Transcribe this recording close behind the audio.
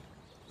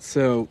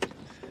So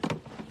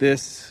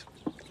this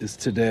is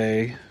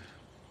today.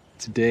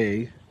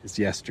 Today is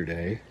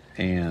yesterday.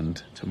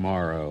 And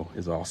tomorrow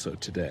is also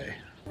today.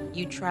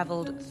 You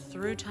traveled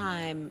through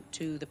time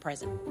to the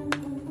present.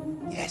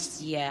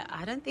 Yes. Yeah,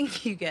 I don't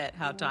think you get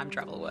how time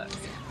travel works.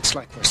 It's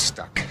like we're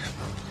stuck.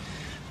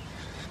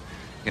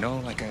 You know,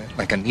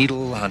 like a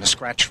needle on a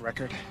scratch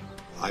record.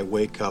 I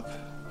wake up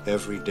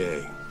every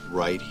day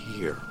right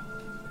here,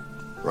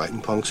 right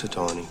in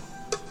Punxsutawney,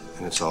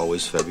 and it's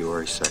always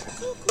February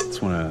 2nd.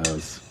 It's one of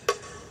those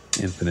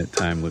infinite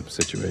time loop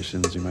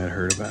situations you might have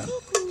heard about.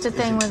 It's a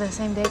thing where the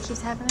same day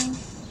keeps happening.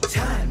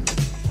 Time.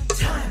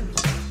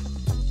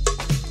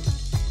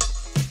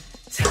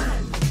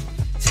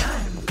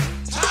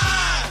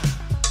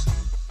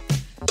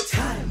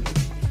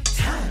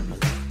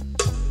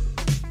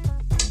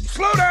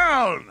 Slow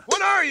down!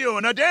 What are you,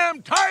 in a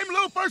damn time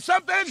loop or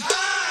something?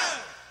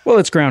 Well,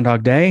 it's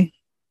Groundhog Day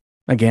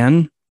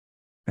again,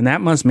 and that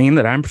must mean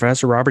that I'm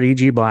Professor Robert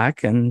E.G.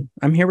 Black, and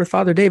I'm here with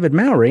Father David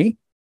Mowry,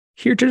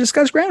 here to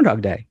discuss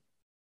Groundhog Day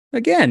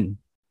again.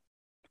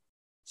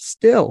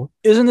 Still,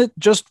 isn't it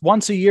just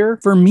once a year?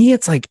 For me,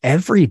 it's like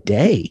every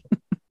day.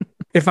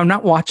 If I'm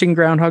not watching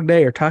Groundhog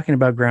Day or talking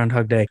about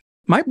Groundhog Day,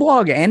 my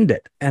blog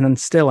ended, and then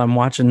still I'm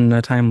watching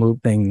a time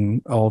loop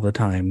thing all the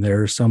time.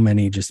 There are so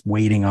many just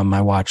waiting on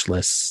my watch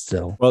list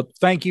still. Well,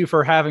 thank you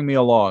for having me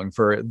along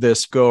for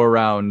this go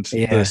around,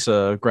 this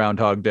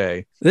Groundhog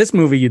Day. This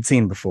movie you'd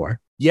seen before.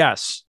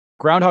 Yes.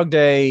 Groundhog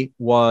Day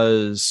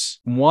was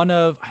one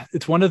of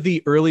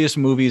the earliest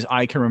movies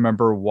I can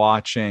remember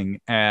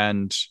watching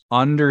and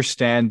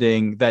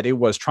understanding that it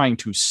was trying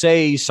to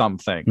say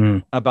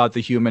something about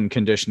the human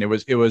condition.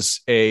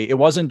 It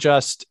wasn't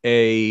just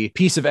a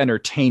piece of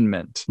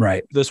entertainment.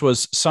 Right. This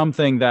was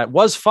something that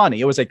was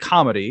funny. It was a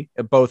comedy,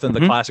 both in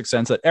the classic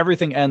sense that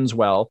everything ends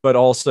well, but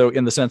also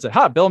in the sense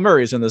that, Bill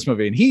Murray's in this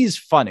movie and he's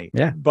funny.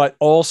 Yeah. But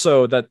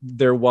also that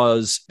there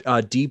was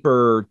a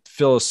deeper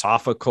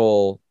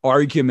philosophical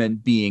argument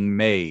being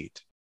made.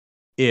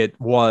 It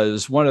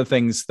was one of the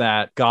things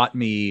that got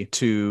me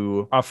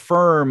to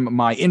affirm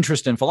my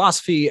interest in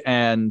philosophy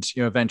and,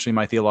 eventually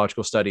my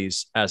theological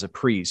studies as a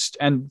priest,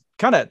 and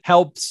kind of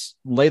helps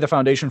lay the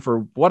foundation for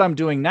what I'm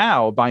doing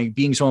now by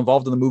being so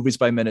involved in the Movies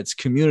by Minutes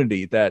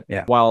community that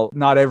while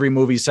not every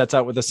movie sets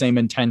out with the same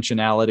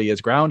intentionality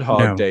as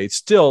Groundhog Day,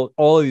 still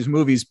all of these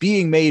movies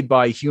being made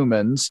by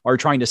humans are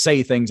trying to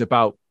say things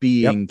about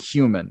being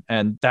human.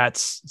 And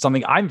that's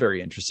something I'm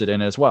very interested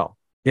in as well.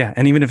 Yeah,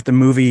 and even if the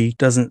movie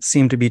doesn't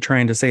seem to be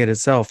trying to say it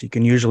itself, you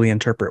can usually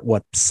interpret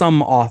what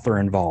some author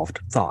involved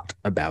thought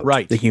about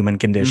the human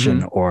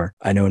condition. Or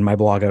I know in my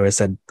blog I always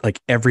said, like,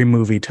 every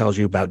movie tells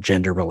you about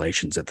gender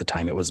relations at the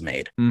time it was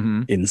made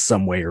in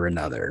some way or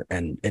another.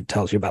 And it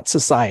tells you about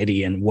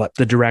society and what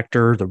the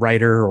director, the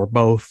writer, or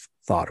both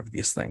thought of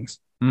these things.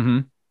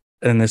 In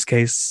this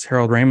case,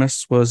 Harold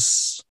Ramis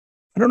was,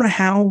 I don't know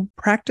how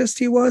practiced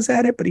he was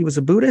at it, but he was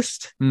a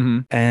Buddhist.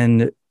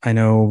 And I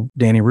know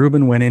Danny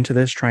Rubin went into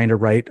this trying to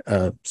write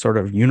a sort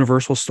of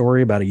universal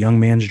story about a young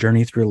man's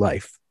journey through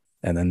life.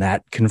 And then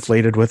that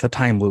conflated with a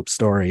time loop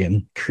story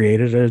and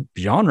created a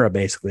genre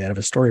basically out of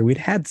a story we'd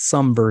had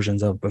some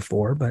versions of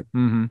before, but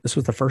this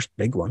was the first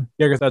big one.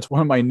 Yeah, because that's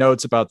one of my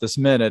notes about this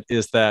minute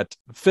is that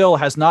Phil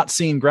has not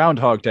seen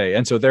Groundhog Day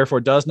and so therefore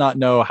does not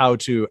know how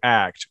to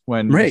act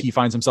when he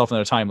finds himself in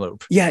a time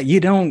loop. Yeah, you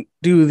don't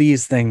do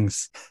these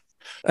things.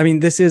 I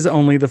mean, this is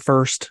only the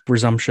first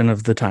resumption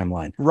of the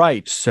timeline.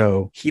 Right.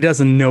 So he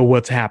doesn't know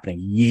what's happening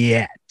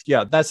yet.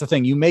 Yeah, that's the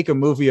thing. You make a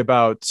movie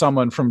about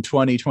someone from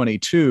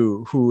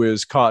 2022 who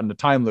is caught in a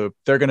time loop.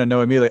 They're going to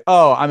know immediately,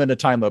 oh, I'm in a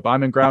time loop.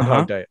 I'm in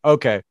Groundhog Day.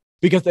 Okay.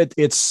 Because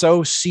it's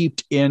so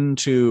seeped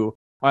into,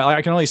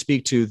 I can only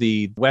speak to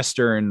the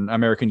Western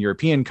American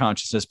European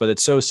consciousness, but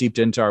it's so seeped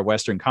into our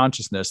Western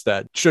consciousness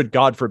that should,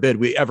 God forbid,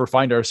 we ever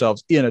find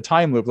ourselves in a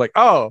time loop, like,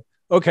 oh,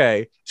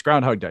 okay, it's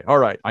Groundhog Day. All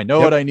right, I know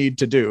what I need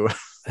to do.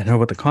 I know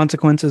what the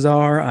consequences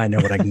are. I know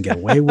what I can get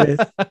away with.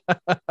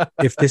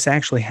 If this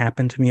actually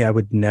happened to me, I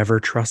would never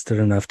trust it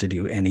enough to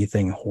do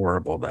anything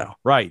horrible, though.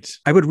 Right.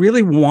 I would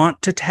really want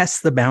to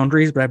test the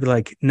boundaries, but I'd be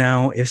like,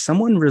 no, if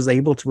someone was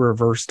able to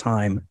reverse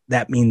time,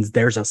 that means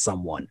there's a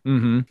someone.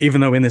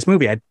 Even though in this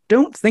movie, I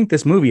don't think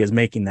this movie is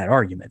making that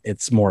argument.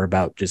 It's more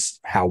about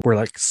just how we're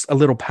like a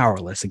little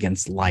powerless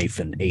against life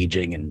and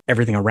aging and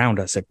everything around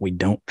us if we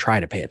don't try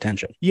to pay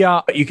attention.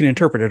 Yeah. But you can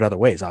interpret it other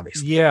ways,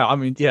 obviously. Yeah. I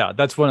mean, yeah,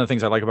 that's one of the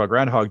things I like about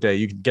Groundhog Day.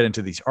 You can get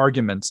into these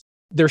arguments.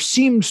 There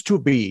seems to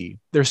be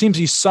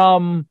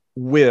some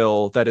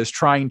will that is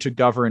trying to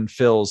govern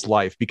Phil's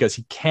life because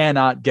he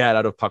cannot get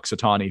out of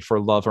Punxsutawney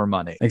for love or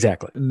money.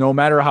 Exactly. No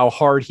matter how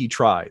hard he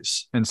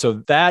tries. And so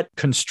that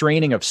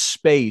constraining of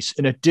space,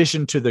 in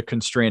addition to the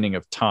constraining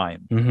of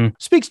time,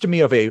 speaks to me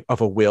of a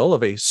will,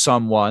 of a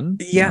someone.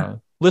 Yeah.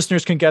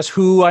 Listeners can guess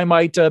who I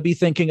might be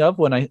thinking of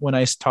when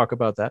I talk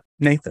about that.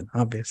 Nathan,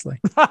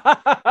 obviously.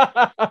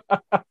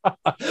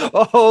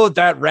 Oh,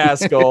 that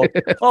rascal.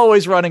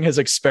 Always running his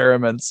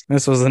experiments.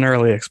 This was an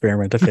early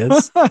experiment of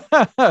his.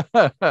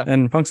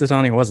 And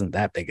Punxsutawney wasn't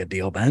that big a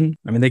deal then.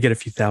 I mean, they get a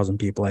few thousand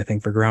people, I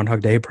think, for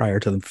Groundhog Day prior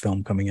to the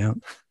film coming out.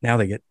 Now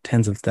they get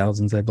tens of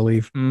thousands, I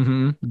believe.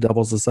 Mm-hmm.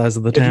 Doubles the size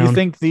of the If town. you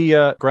think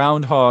the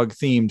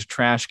groundhog-themed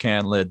trash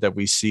can lid that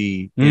we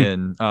see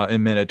in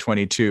minute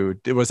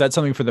 22, was that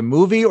something for the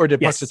movie, or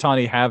did Yes.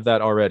 Punxsutawney have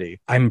that already?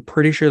 I'm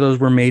pretty sure those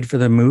were made for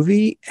the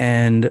movie,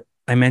 and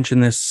I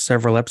mentioned this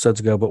several episodes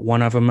ago, but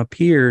one of them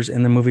appears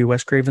in the movie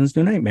Wes Craven's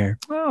New Nightmare.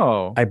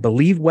 Oh, I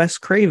believe Wes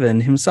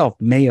Craven himself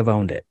may have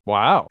owned it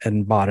wow.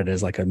 and bought it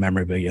as like a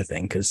memorabilia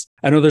thing, because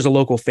I know there's a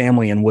local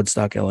family in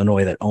Woodstock,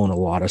 Illinois that own a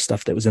lot of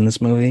stuff that was in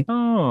this movie,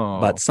 Oh,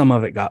 but some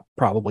of it got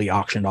probably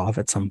auctioned off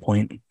at some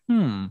point.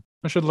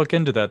 I should look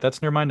into that.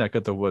 That's near my neck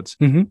of the woods.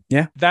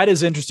 Yeah. That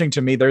is interesting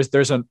to me.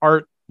 There's an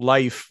art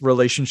life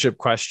relationship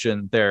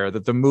question there,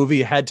 that the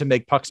movie had to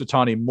make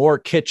Punxsutawney more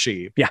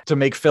kitschy to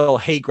make Phil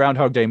hate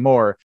Groundhog Day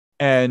more.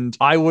 And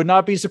I would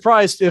not be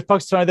surprised if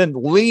Punxsutawney then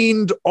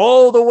leaned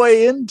all the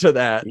way into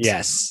that.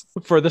 Yes.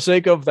 For the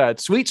sake of that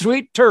sweet,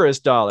 sweet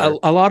tourist dollar.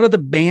 A lot of the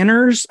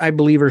banners, I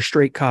believe, are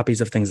straight copies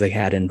of things they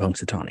had in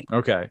Punxsutawney.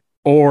 Okay.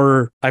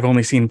 Or I've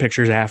only seen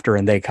pictures after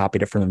and they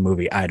copied it from the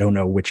movie. I don't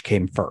know which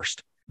came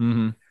first.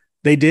 Mm-hmm.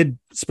 They did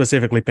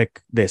specifically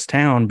pick this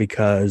town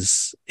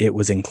because it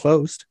was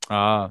enclosed.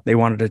 They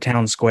wanted a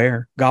town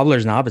square.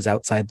 Gobbler's Knob is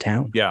outside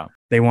town. Yeah.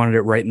 They wanted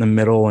it right in the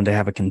middle and to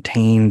have a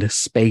contained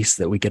space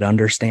that we could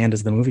understand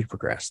as the movie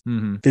progressed.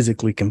 Mm-hmm.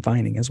 Physically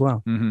confining as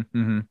well. Mm-hmm.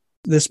 Mm-hmm.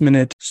 This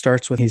minute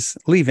starts with he's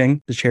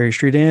leaving the Cherry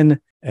Street Inn,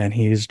 and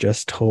he's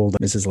just told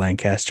Mrs.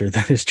 Lancaster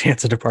that his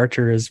chance of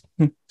departure is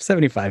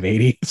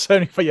 75-80.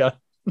 75, yeah.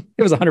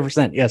 It was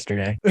 100%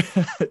 yesterday.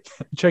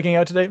 Checking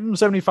out today,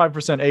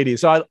 75% 80.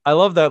 So I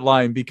love that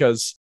line,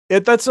 because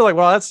that's still like,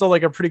 well, that's still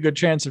like a pretty good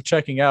chance of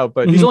checking out,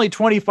 but he's only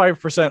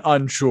 25%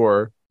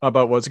 unsure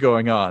about what's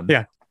going on.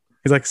 Yeah.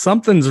 He's like,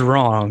 something's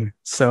wrong,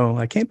 so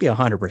I can't be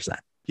 100%.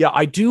 Yeah,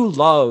 I do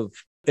love,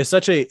 it's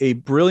such a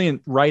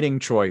brilliant writing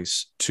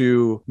choice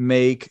to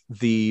make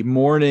the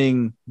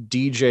morning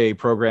DJ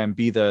program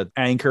be the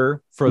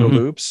anchor for the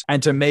loops,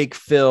 and to make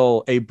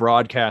Phil a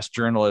broadcast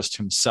journalist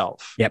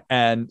himself. Yep.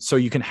 And so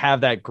you can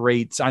have that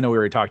great, I know we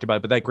already talked about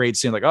it, but that great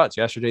scene, like, oh, it's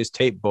yesterday's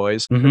tape,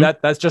 boys.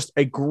 That's just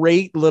a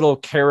great little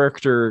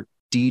character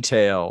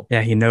detail.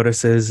 Yeah, he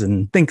notices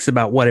and thinks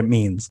about what it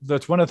means.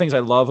 That's one of the things I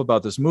love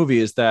about this movie,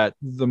 is that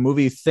the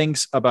movie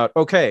thinks about,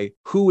 okay,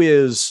 who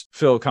is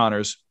Phil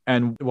Connors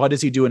and what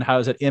does he do and how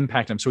does it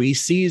impact him? So he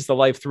sees the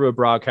life through a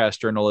broadcast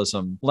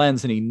journalism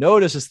lens, and he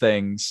notices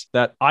things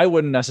that I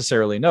wouldn't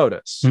necessarily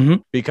notice.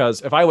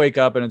 Because if I wake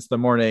up and it's the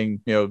morning,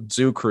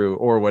 zoo crew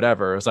or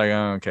whatever, it's like,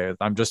 oh, okay,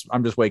 I'm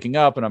just waking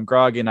up and I'm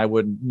groggy, and I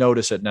wouldn't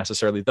notice it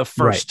necessarily the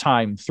first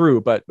time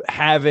through. But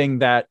having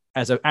that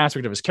as an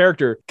aspect of his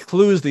character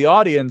clues the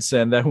audience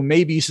in, that who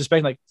may be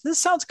suspecting, like, this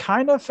sounds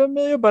kind of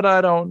familiar, but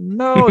I don't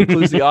know. It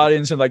clues the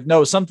audience in, like,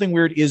 no, something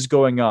weird is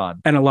going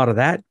on. And a lot of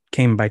that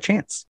came by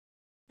chance.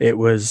 It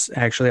was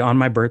actually on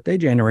my birthday,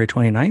 January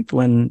 29th,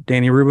 when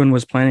Danny Rubin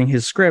was planning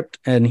his script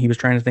and he was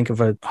trying to think of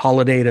a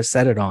holiday to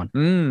set it on.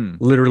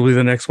 Literally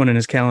the next one in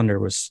his calendar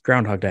was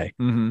Groundhog Day.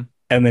 And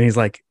then he's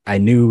like, I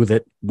knew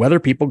that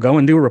weather people go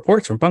and do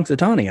reports from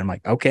Punxsutawney. I'm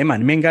like, okay, my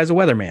main guy's a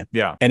weatherman.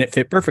 Yeah. And it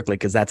fit perfectly,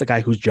 because that's a guy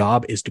whose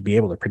job is to be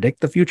able to predict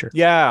the future.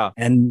 Yeah.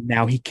 And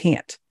now he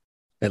can't,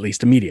 at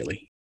least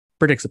immediately.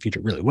 Predicts the future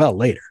really well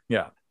later.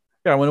 Yeah.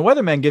 Yeah, when a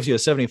weatherman gives you a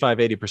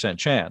 75-80%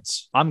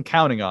 chance, I'm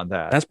counting on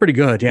that. That's pretty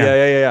good. Yeah.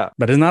 Yeah.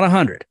 But it's not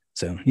 100.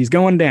 So he's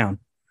going down.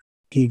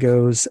 He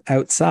goes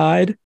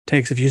outside,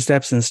 takes a few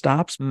steps and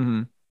stops.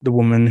 The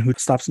woman who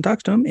stops and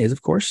talks to him is,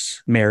 of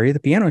course, Mary, the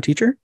piano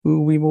teacher,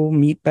 who we will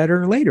meet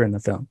better later in the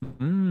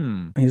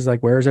film. He's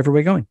like, where is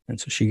everybody going? And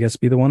so she gets to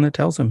be the one that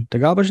tells him to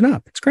Gobbler's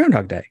Knob. It's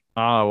Groundhog Day.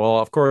 Well,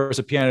 of course,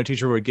 a piano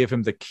teacher would give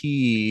him the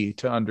key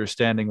to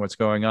understanding what's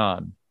going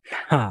on.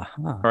 All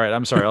right,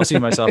 I'm sorry. I'll see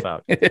myself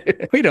out.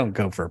 We don't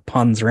go for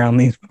puns around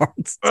these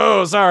parts.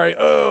 Oh, sorry.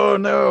 Oh,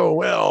 no.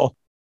 Well,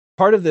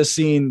 part of this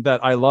scene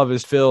that I love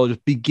is Phil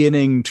just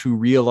beginning to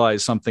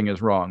realize something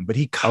is wrong, but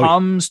he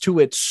comes to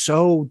it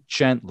so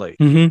gently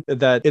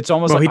that it's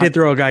almost like... he did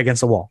throw a guy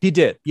against the wall. He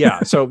did.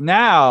 Yeah. So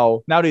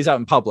now that he's out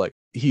in public,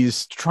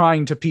 he's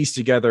trying to piece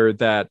together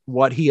that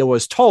what he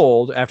was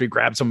told after he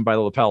grabbed someone by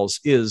the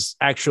lapels is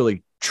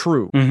actually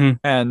true.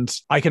 And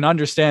I can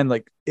understand,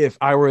 like, if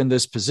I were in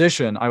this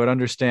position, I would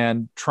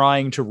understand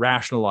trying to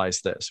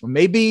rationalize this.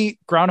 Maybe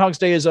Groundhog's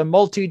Day is a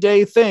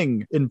multi-day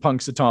thing in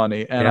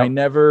Punxsutawney, and I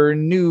never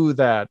knew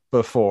that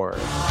before.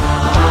 Okay,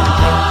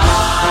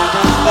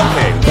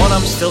 1,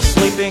 I'm still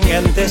sleeping,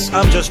 and this,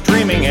 I'm just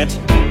dreaming it.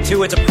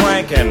 2, it's a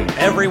prank, and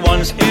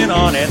everyone's in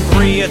on it.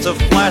 3, it's a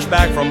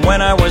flashback from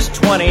when I was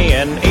 20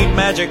 and ate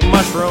magic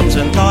mushrooms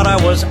and thought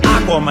I was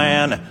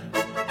Aquaman.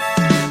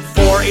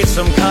 4, it's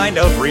some kind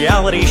of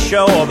reality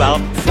show about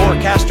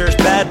forecasters,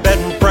 bad bed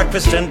and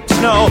breakfast and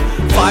snow.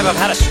 5, I've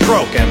had a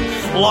stroke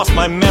and lost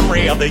my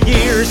memory of the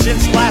years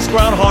since last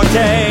Groundhog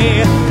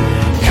Day.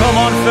 Come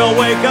on, Phil,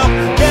 wake up,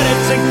 get it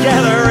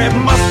together. It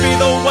must be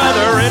the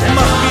weather, it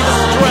must be the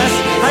stress.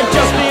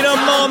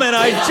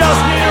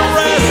 just need a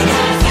rest.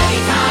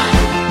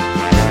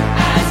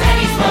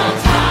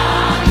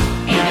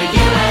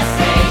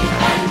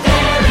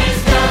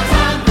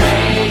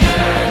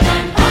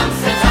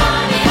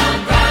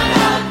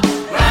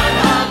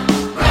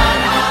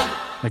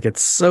 Like,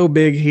 it's so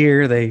big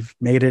here, they've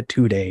made it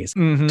 2 days.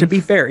 Mhm. To be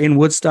fair, in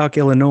Woodstock,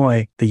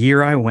 Illinois, the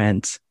year I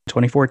went,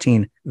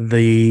 2014,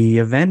 the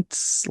event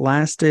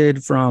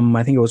lasted from,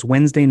 I think it was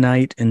Wednesday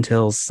night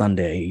until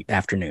Sunday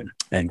afternoon.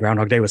 And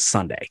Groundhog Day was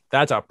Sunday.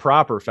 That's a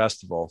proper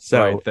festival.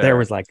 So right there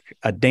was like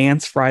a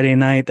dance Friday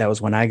night. That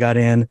was when I got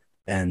in.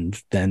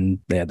 And then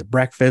they had the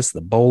breakfast,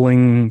 the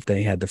bowling.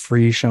 They had the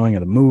free showing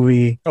of the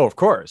movie. Oh, of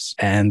course.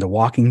 And the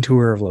walking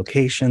tour of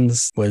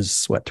locations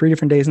was, 3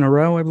 different days in a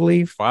row, I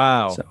believe.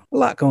 Wow. So a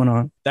lot going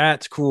on.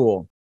 That's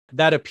cool.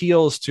 That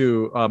appeals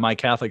to my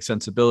Catholic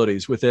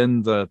sensibilities.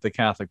 Within the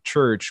Catholic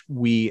Church,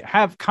 we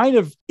have kind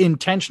of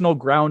intentional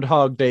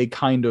Groundhog Day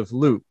kind of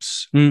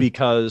loops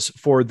because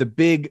for the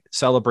big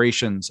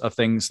celebrations of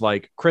things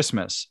like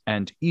Christmas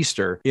and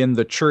Easter, in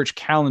the church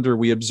calendar,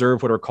 we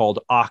observe what are called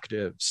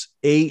octaves,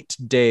 8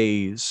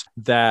 days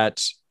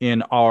that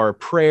in our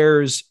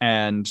prayers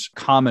and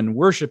common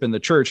worship in the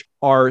church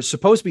are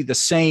supposed to be the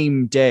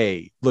same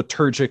day,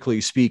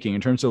 liturgically speaking.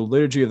 In terms of the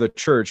liturgy of the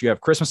church, you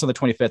have Christmas on the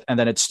 25th, and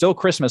then it's still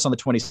Christmas on the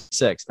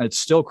 26th, and it's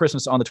still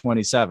Christmas on the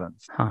 27th.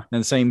 Huh. And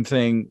the same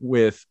thing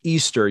with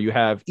Easter. You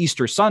have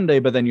Easter Sunday,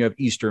 but then you have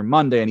Easter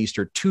Monday and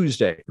Easter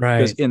Tuesday. Right.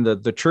 Because in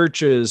the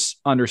church's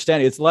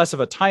understanding, it's less of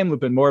a time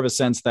loop and more of a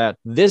sense that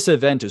this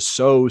event is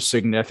so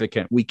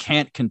significant, we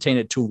can't contain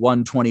it to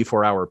one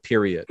 24-hour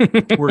period.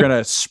 We're going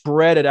to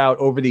spread it out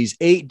over these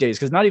 8 days,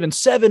 because not even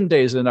 7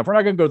 days is enough. We're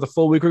not going to go the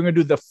full week. We're going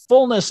to do the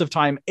fullness of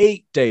time,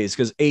 8 days,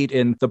 because 8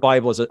 in the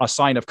Bible is a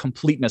sign of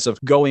completeness, of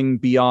going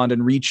beyond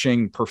and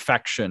reaching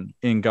perfection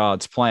in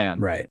God's plan.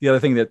 Right. The other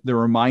thing that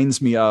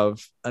reminds me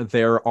of,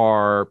 there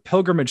are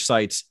pilgrimage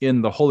sites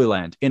in the Holy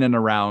Land, in and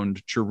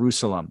around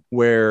Jerusalem,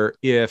 where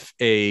if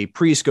a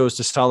priest goes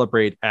to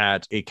celebrate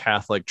at a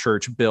Catholic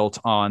church built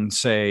on,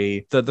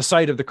 say, the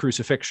site of the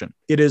crucifixion,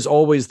 it is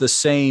always the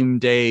same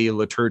day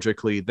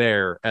liturgically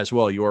there as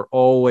well. You are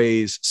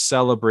always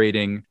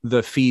celebrating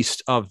the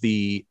feast of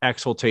the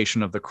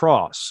exaltation of the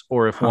cross.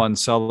 Or if one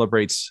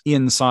celebrates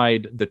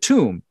inside the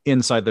tomb,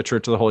 inside the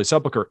Church of the Holy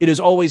Sepulchre, it is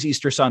always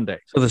Easter Sunday.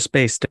 So the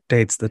space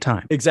dictates the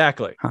time.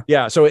 Exactly.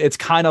 Yeah. So it's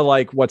kind of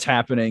like what's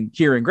happening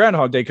here in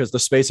Groundhog Day, because the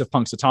space of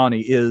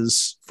Punxsutawney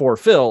is, for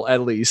Phil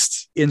at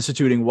least,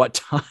 instituting what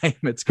time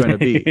it's going to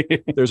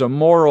be. There's a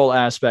moral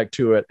aspect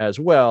to it as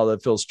well,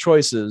 that Phil's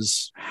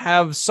choices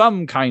have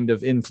some kind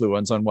of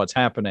influence on what's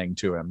happening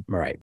to him.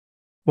 Right.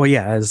 Well,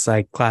 yeah, as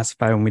I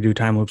classify when we do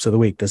time loops of the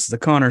week, this is a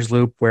Connor's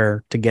loop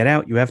where to get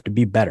out, you have to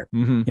be better.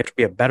 Mm-hmm. You have to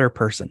be a better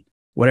person,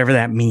 whatever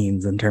that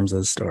means in terms of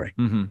the story.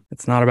 Mm-hmm.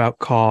 It's not about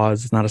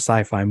cause. It's not a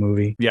sci-fi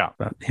movie. Yeah. It's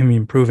about him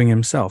improving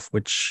himself,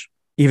 which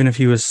even if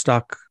he was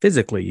stuck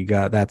physically,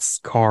 that's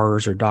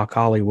Cars or Doc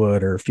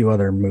Hollywood or a few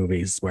other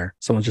movies where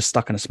someone's just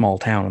stuck in a small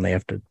town and they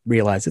have to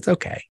realize it's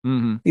okay.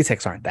 Mm-hmm. These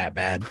hicks aren't that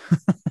bad.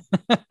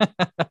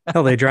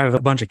 Hell, they drive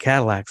a bunch of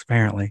Cadillacs,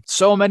 apparently.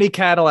 So many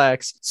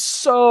Cadillacs.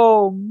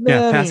 So many.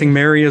 Yeah, passing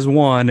Mary is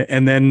one.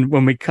 And then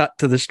when we cut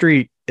to the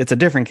street, it's a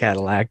different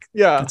Cadillac.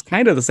 Yeah. It's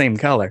kind of the same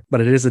color, but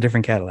it is a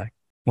different Cadillac.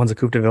 One's a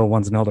Coupe de Ville,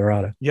 one's an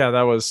Eldorado. Yeah,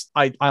 that was,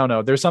 I don't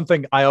know. There's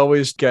something, I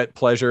always get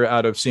pleasure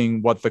out of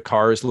seeing what the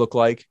cars look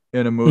like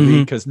in a movie,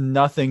 because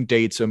nothing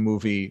dates a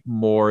movie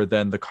more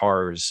than the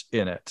cars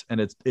in it. And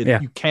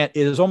you can't,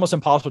 it is almost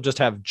impossible just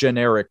to have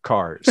generic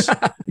cars.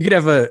 You could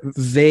have a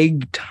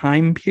vague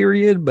time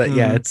period, but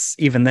yeah, it's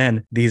even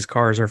then, these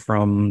cars are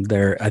from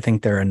I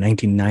think they're a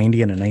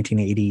 1990 and a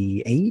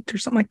 1988 or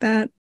something like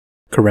that.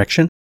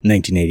 Correction.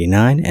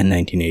 1989 and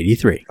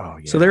 1983. Oh,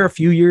 yeah. So they're a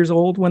few years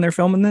old when they're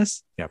filming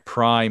this? Yeah,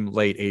 prime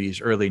late 80s,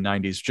 early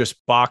 90s,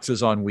 just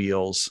boxes on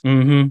wheels.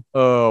 Mm-hmm.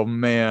 Oh,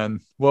 man.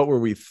 What were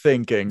we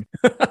thinking?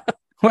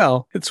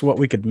 Well, it's what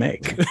we could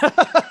make.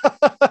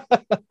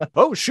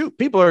 Oh, shoot.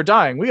 People are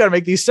dying. We got to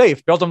make these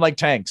safe. Build them like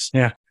tanks.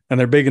 Yeah. And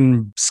they're big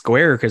and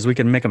square because we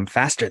can make them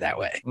faster that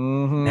way.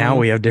 Mm-hmm. Now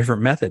we have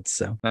different methods.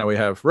 So now we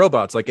have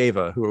robots like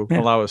Ava who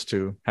allow us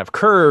to have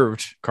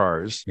curved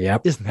cars.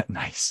 Yep. Isn't that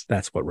nice?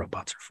 That's what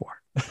robots are for.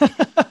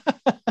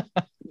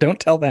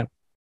 Don't tell them.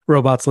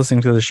 Robots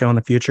listening to the show in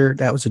the future,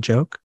 that was a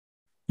joke.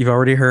 You've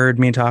already heard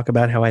me talk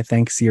about how I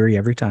thank Siri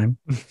every time.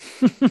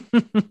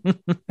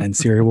 And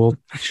Siri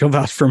she'll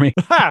vouch for me.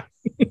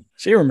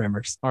 She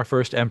remembers. Our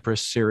first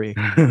Empress Siri.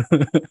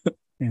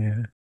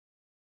 Yeah.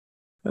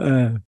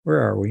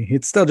 Where are we?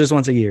 It's still just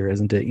once a year,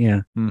 isn't it?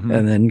 Yeah. Mm-hmm.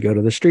 And then go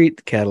to the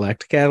street, Cadillac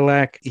to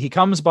Cadillac. He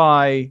comes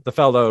by the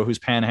fellow who's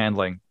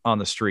panhandling on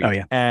the street. Oh,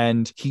 yeah.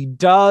 And he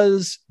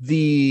does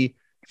the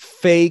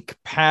fake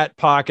pat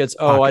pockets.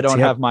 Oh, I don't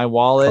have my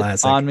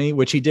wallet on me,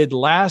 which he did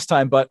last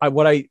time. But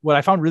what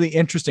I found really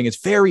interesting,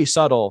 it's very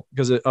subtle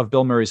because of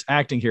Bill Murray's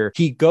acting here.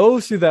 He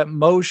goes through that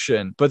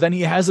motion, but then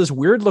he has this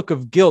weird look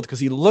of guilt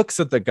because he looks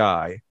at the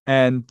guy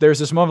and there's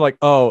this moment like,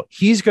 oh,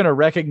 he's going to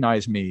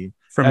recognize me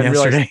From and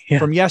yesterday. realized, Yeah.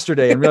 from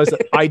yesterday, and realized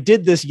that I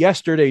did this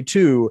yesterday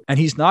too, and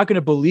he's not going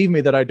to believe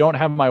me that I don't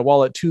have my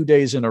wallet 2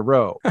 days in a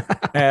row.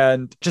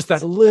 And just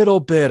that little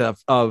bit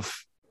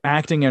of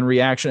acting and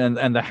reaction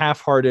and the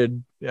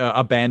half-hearted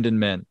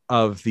abandonment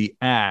of the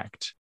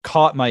act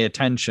caught my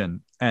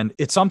attention. And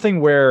it's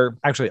something where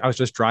actually I was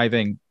just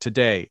driving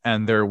today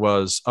and there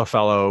was a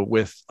fellow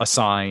with a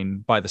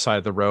sign by the side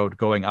of the road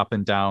going up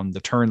and down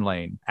the turn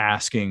lane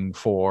asking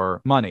for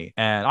money.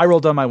 And I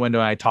rolled down my window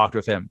and I talked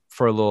with him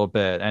for a little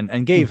bit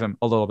and gave him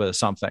a little bit of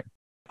something.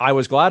 I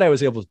was glad I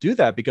was able to do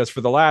that because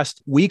for the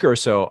last week or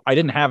so, I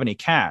didn't have any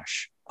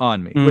cash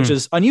on me, which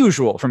is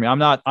unusual for me. I'm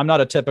not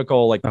a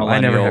typical like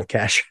millennial. I never have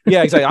cash.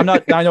 Yeah, exactly.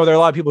 I know there are a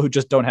lot of people who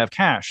just don't have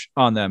cash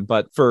on them,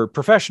 but for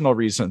professional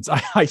reasons,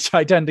 I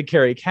tend to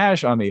carry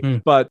cash on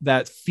me. But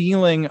that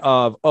feeling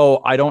of,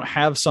 oh, I don't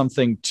have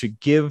something to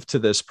give to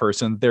this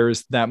person.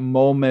 There's that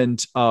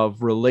moment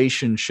of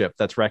relationship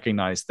that's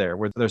recognized there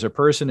where there's a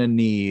person in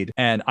need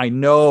and I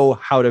know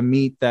how to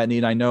meet that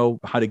need. I know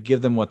how to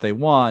give them what they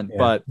want,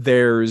 but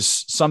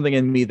there's something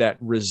in me that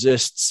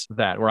resists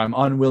that where I'm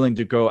unwilling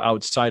to go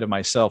outside of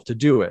myself to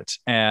do it.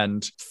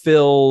 And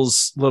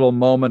Phil's little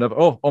moment of,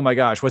 oh my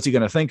gosh, what's he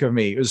going to think of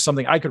me? It was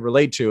something I could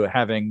relate to,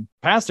 having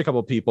passed a couple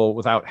of people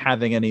without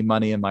having any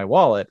money in my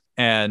wallet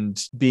and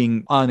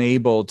being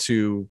unable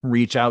to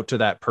reach out to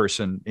that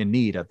person in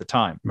need at the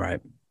time. Right.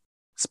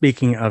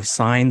 Speaking of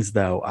signs,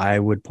 though, I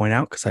would point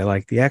out, because I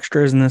like the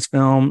extras in this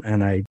film,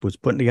 and I was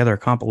putting together a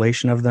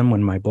compilation of them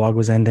when my blog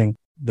was ending.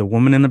 The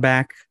woman in the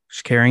back,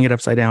 she's carrying it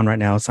upside down right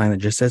now, a sign that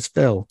just says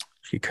Phil.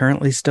 She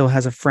currently still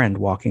has a friend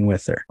walking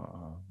with her.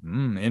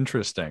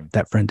 Interesting.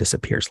 That friend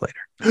disappears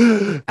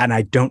later. And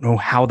I don't know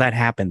how that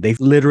happened. They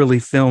literally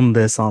filmed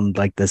this on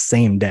like the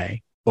same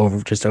day, over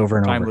and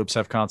over. Time loops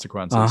have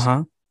consequences.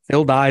 Uh-huh.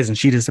 Phil dies and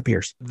she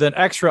disappears. The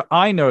extra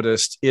I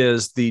noticed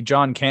is the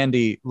John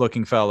Candy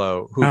looking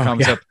fellow who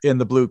comes up in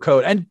the blue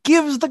coat and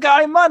gives the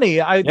guy money.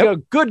 A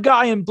good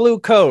guy in blue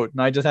coat.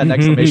 And I just had an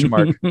exclamation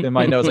mark in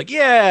my nose. Like,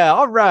 yeah,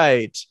 all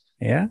right.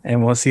 Yeah.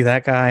 And we'll see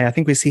that guy. I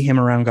think we see him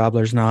around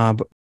Gobbler's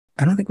Knob.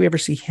 I don't think we ever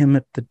see him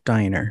at the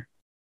diner.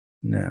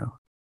 No.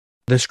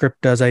 The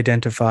script does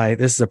identify,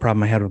 this is a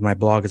problem I had with my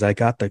blog, is I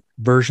got the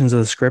versions of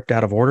the script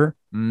out of order.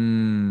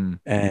 And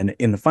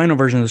in the final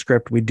version of the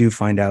script, we do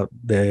find out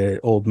the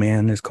old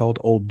man is called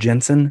Old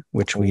Jensen,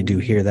 which we do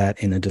hear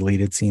that in a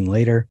deleted scene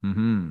later.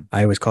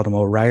 I always called him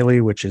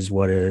O'Reilly, which is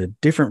what a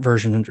different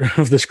version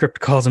of the script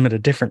calls him at a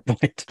different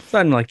point. So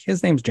I'm like,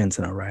 his name's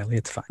Jensen O'Reilly.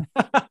 It's fine.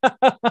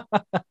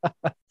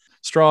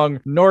 Strong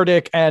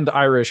Nordic and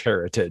Irish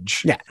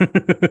heritage. Yeah.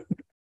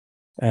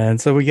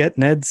 And so we get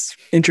Ned's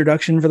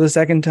introduction for the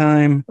second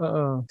time.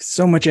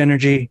 So much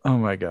energy. Oh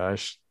my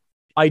gosh.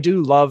 I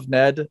do love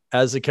Ned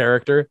as a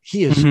character.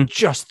 He is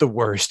just the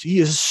worst. He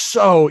is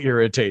so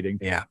irritating.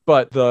 Yeah.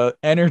 But the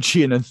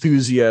energy and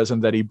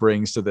enthusiasm that he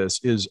brings to this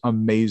is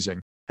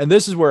amazing. And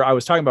this is where I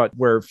was talking about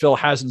where Phil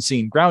hasn't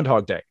seen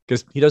Groundhog Day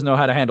because he doesn't know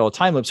how to handle a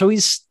time loop. So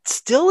he's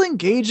still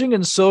engaging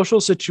in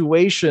social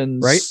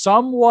situations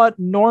somewhat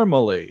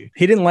normally.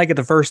 He didn't like it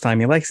the first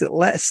time. He likes it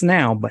less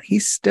now, but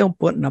he's still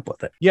putting up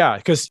with it. Yeah,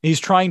 because he's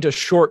trying to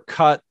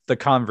shortcut the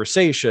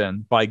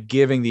conversation by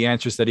giving the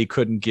answers that he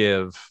couldn't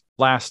give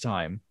last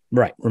time.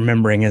 Right.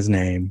 Remembering his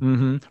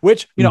name.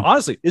 Which,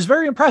 honestly, is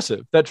very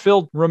impressive that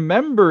Phil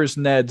remembers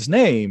Ned's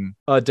name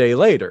a day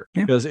later.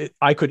 Because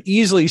I could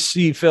easily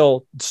see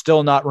Phil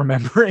still not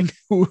remembering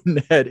who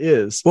Ned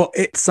is. Well,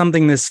 it's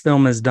something this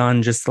film has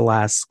done just the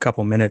last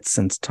couple minutes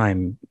since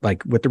time,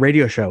 like with the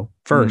radio show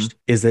first,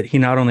 is that he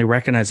not only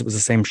recognized it was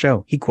the same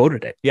show, he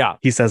quoted it. Yeah.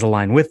 He says a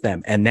line with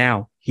them. And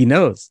now he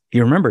knows.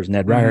 He remembers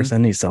Ned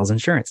Ryerson. He sells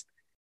insurance.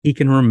 He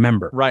can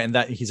remember. Right. And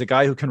that he's a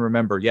guy who can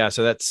remember. Yeah.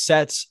 So that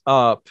sets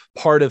up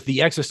part of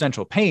the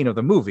existential pain of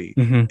the movie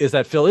is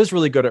that Phil is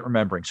really good at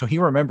remembering. So he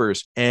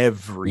remembers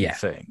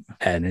everything. Yeah.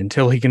 And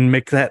until he can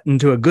make that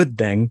into a good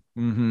thing,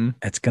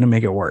 it's going to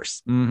make it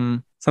worse.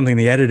 Something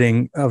the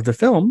editing of the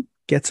film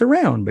gets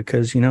around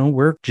because,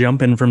 we're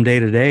jumping from day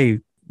to day.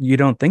 You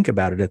don't think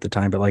about it at the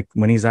time, but like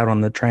when he's out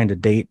on trying to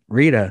date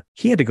Rita,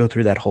 he had to go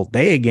through that whole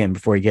day again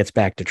before he gets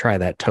back to try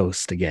that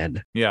toast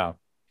again. Yeah.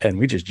 And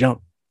we just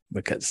jump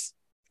because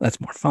that's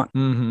more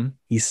fun.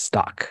 He's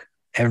stuck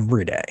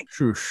every day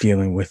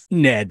dealing with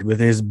Ned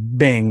with his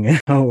Bing.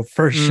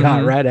 First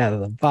shot right out of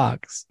the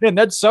box. Yeah,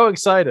 Ned's so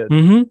excited.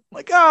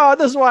 Like,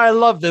 this is why I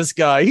love this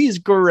guy. He's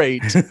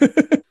great.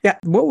 Yeah.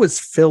 What was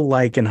Phil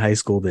like in high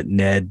school that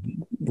Ned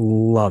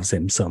loves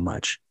him so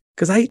much?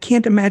 Because I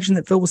can't imagine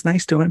that Phil was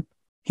nice to him.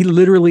 He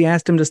literally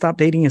asked him to stop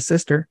dating his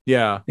sister.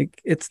 Yeah.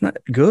 It's not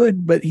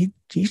good, but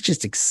he's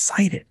just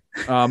excited.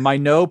 My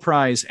no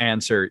prize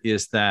answer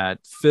is that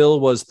Phil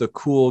was the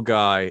cool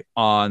guy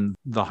on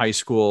the high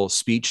school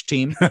speech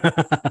team,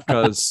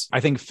 because I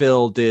think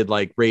Phil did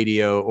like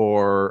radio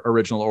or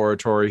original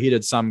oratory. He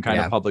did some kind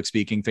of public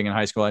speaking thing in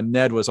high school, and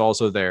Ned was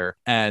also there.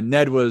 And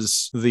Ned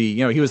was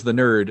he was the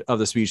nerd of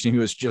the speech team. He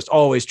was just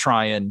always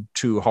trying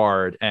too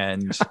hard,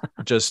 and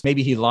just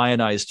maybe he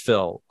lionized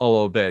Phil a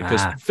little bit,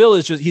 because Phil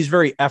is he's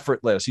very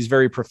effortless. He's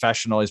very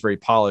professional. He's very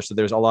polished. So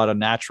there's a lot of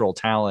natural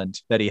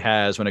talent that he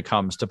has when it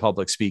comes to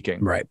public speaking.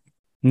 Right.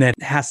 Ned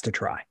has to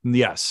try.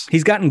 Yes.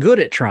 He's gotten good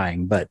at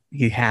trying, but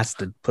he has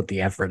to put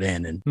the effort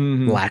in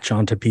and latch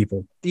onto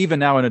people. Even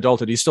now in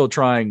adulthood, he's still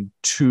trying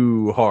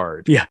too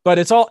hard. Yeah. But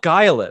it's all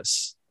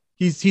guileless.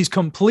 He's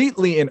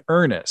completely in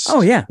earnest.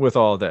 Oh, yeah. With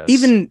all this.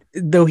 Even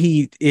though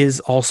he is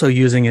also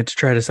using it to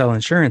try to sell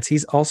insurance,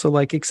 he's also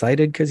like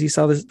excited because he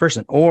saw this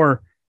person.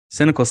 Or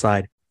cynical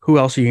side, who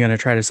else are you going to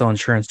try to sell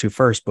insurance to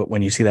first? But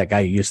when you see that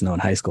guy you used to know in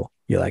high school,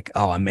 you're like,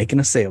 oh, I'm making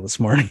a sale this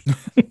morning.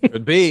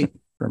 Could be.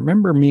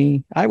 Remember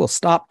me? I will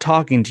stop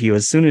talking to you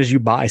as soon as you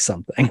buy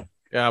something.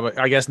 Yeah, but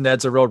I guess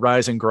Ned's a real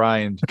rise and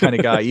grind kind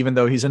of guy. Even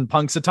though he's in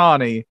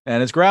Punxsutawney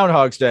and it's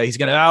Groundhog's Day, he's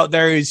gonna out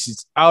there.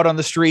 He's out on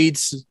the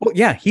streets. Well,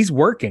 yeah, he's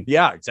working.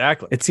 Yeah,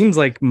 exactly. It seems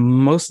like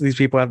most of these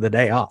people have the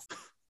day off.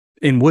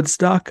 In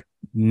Woodstock,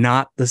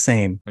 not the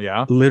same.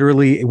 Yeah.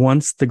 Literally,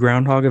 once the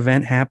Groundhog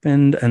event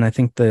happened, and I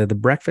think the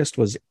breakfast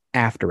was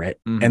after it,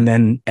 and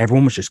then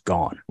everyone was just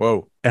gone.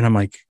 Whoa. And I'm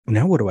like,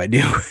 now what do I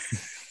do?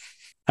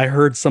 I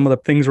heard some of the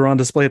things were on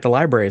display at the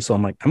library. So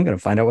I'm like, I'm going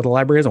to find out what the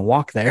library is and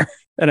walk there.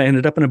 And I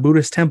ended up in a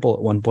Buddhist temple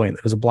at one point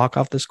that was a block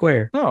off the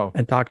square. Oh.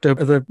 And talked to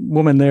the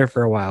woman there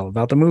for a while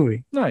about the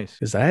movie. Nice.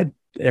 Because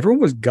everyone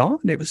was gone.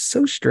 It was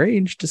so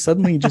strange to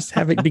suddenly just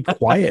have it be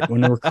quiet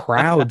when there were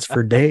crowds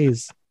for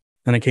days.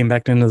 And I came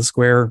back into the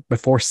square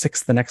before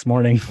 6 the next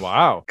morning.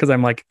 Wow. Because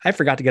I'm like, I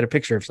forgot to get a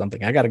picture of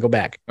something. I got to go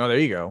back. Oh, there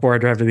you go. Before I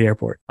drive to the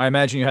airport. I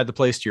imagine you had the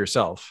place to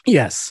yourself.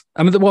 Yes.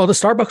 I mean, the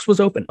Starbucks was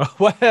open.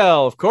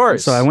 Well, of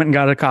course. So I went and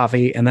got a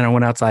coffee, and then I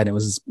went outside. It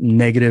was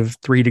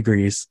 -3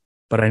 degrees,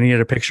 but I needed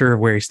a picture of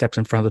where he steps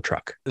in front of the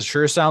truck. It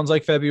sure sounds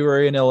like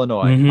February in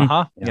Illinois.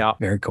 Mm-hmm. Yeah.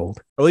 Very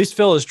cold. At least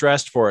Phil is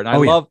dressed for it. And I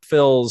love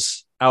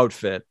Phil's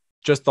outfit.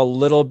 Just a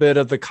little bit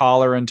of the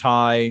collar and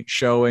tie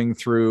showing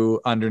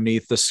through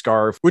underneath the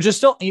scarf, which is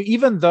still,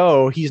 even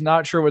though he's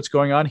not sure what's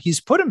going on,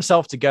 he's put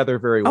himself together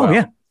very well. Oh,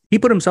 yeah. He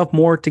put himself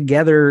more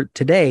together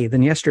today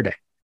than yesterday.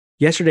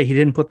 Yesterday, he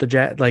didn't put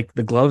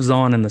the gloves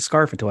on and the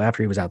scarf until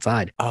after he was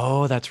outside.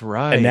 Oh, that's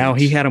right. And now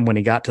he had them when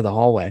he got to the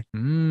hallway.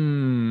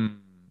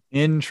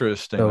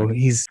 Interesting. So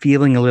he's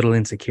feeling a little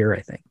insecure,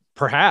 I think.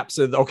 Perhaps.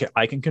 Okay,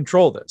 I can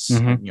control this.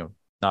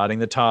 Knotting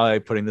the tie,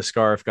 putting the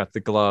scarf, got the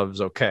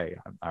gloves. Okay.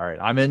 All right.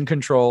 I'm in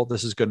control.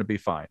 This is going to be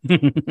fine.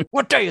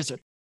 What day is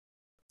it?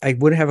 I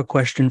would have a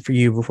question for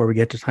you before we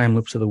get to time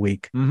loops of the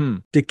week.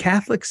 Did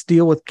Catholics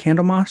deal with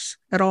Candlemas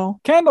at all?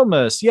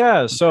 Candlemas,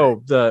 yeah. Okay.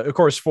 So, of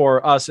course,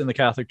 for us in the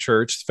Catholic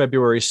Church,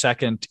 February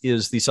 2nd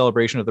is the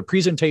celebration of the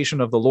Presentation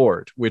of the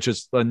Lord, which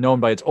is known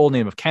by its old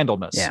name of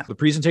Candlemas. Yeah. The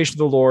Presentation of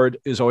the Lord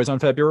is always on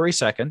February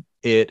 2nd.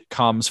 It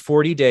comes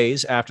 40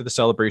 days after the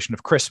celebration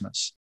of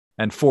Christmas.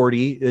 And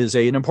 40 is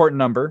an important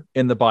number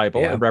in the Bible.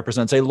 Yeah. It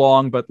represents a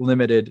long but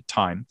limited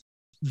time.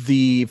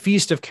 The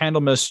Feast of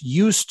Candlemas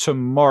used to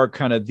mark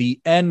kind of the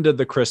end of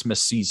the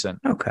Christmas season.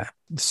 Okay.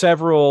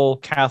 Several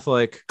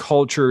Catholic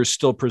cultures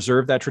still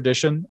preserve that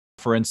tradition.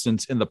 For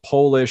instance, in the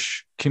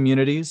Polish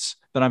communities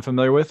that I'm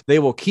familiar with, they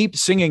will keep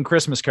singing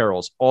Christmas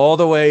carols all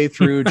the way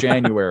through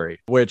January,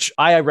 which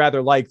I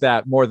rather like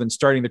that more than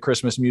starting the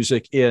Christmas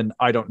music in,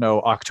 I don't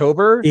know,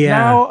 October. Yeah.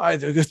 Now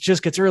it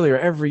just gets earlier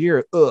every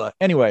year. Ugh.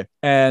 Anyway,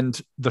 and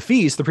the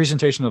feast, the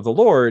Presentation of the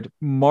Lord,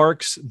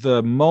 marks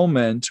the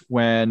moment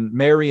when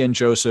Mary and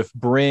Joseph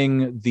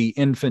bring the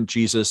infant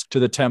Jesus to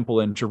the temple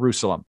in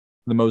Jerusalem.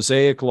 The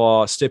Mosaic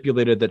law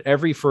stipulated that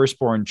every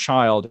firstborn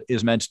child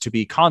is meant to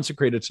be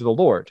consecrated to the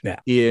Lord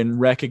in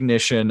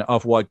recognition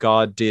of what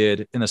God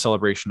did in the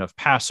celebration of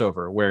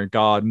Passover, where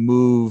God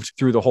moved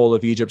through the whole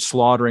of Egypt,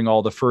 slaughtering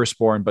all the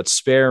firstborn, but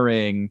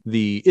sparing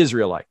the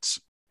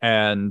Israelites.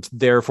 And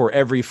therefore,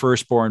 every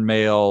firstborn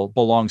male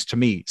belongs to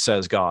me,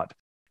 says God.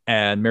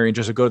 And Mary and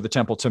Joseph go to the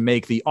temple to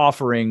make the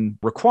offering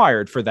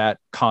required for that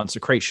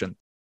consecration.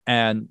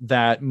 And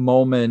that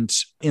moment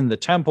in the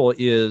temple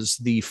is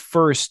the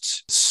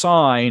first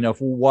sign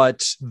of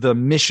what the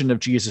mission of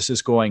Jesus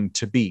is going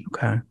to be.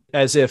 Okay.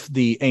 As if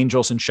the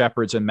angels and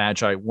shepherds and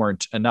magi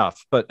weren't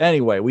enough. But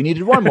anyway, we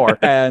needed one more.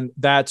 And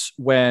that's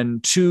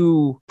when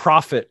two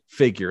prophet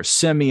figures,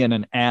 Simeon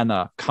and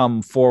Anna,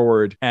 come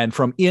forward. And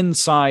from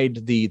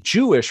inside the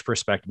Jewish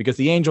perspective, because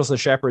the angels, the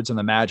shepherds, and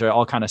the magi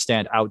all kind of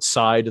stand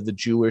outside of the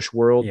Jewish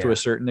world to a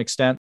certain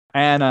extent,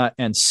 Anna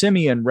and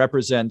Simeon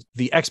represent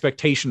the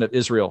expectation of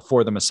Israel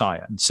for the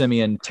Messiah. And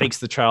Simeon takes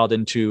the child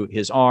into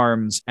his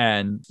arms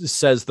and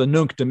says the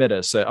Nunc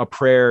Dimittis, a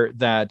prayer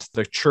that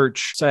the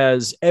church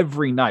says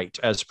every night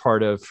as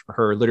part of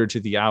her Liturgy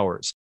of the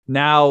Hours.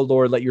 Now,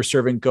 Lord, let your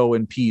servant go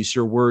in peace.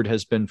 Your word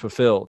has been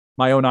fulfilled.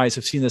 My own eyes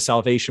have seen the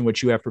salvation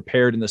which you have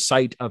prepared in the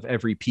sight of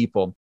every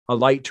people, a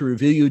light to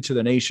reveal you to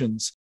the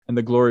nations and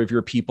the glory of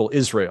your people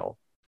Israel.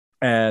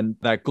 And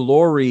that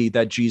glory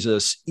that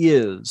Jesus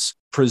is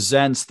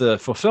presents the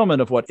fulfillment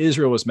of what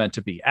Israel was meant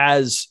to be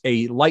as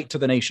a light to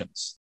the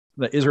nations.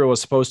 That Israel was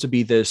supposed to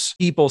be this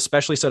people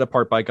specially set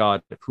apart by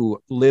God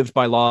who lived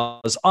by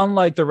laws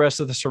unlike the rest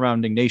of the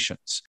surrounding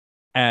nations.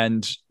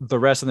 And the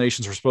rest of the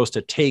nations were supposed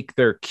to take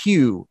their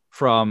cue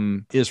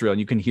from Israel. And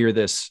you can hear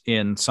this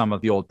in some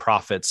of the old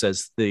prophets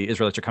as the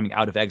Israelites are coming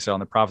out of exile.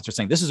 And the prophets are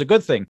saying, this is a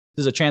good thing.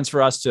 This is a chance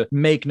for us to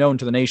make known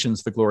to the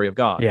nations the glory of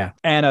God. Yeah.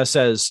 Anna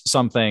says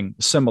something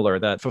similar,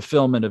 that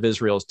fulfillment of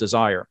Israel's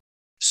desire.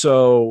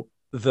 So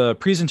the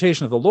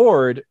presentation of the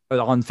Lord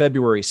on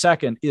February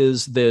 2nd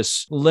is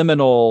this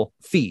liminal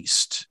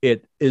feast.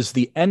 It is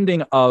the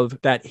ending of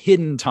that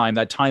hidden time,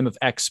 that time of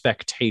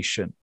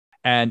expectation.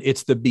 And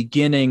it's the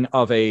beginning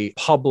of a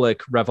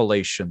public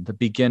revelation, the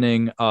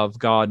beginning of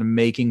God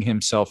making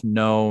himself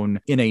known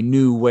in a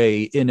new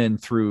way in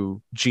and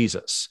through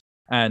Jesus.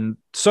 And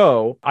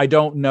so I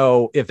don't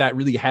know if that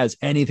really has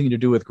anything to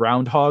do with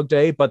Groundhog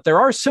Day, but there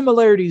are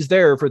similarities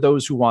there for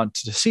those who want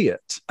to see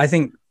it. I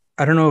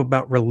don't know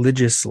about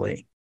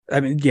religiously. I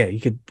mean, yeah, you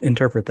could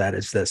interpret that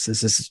as this.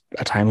 Is this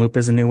a time loop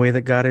as a new way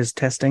that God is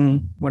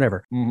testing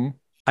whatever? Mm-hmm.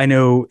 I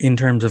know in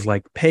terms of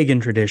like pagan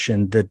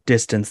tradition, the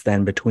distance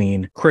then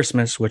between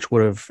Christmas, which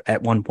would have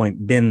at one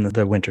point been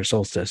the winter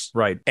solstice,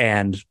 right,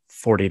 and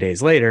 40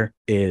 days later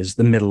is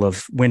the middle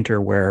of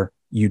winter, where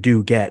you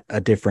do get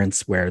a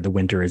difference where the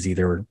winter is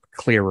either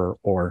clearer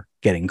or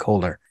getting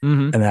colder.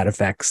 Mm-hmm. And that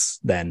affects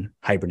then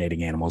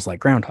hibernating animals like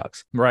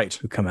groundhogs, right,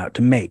 who come out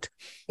to mate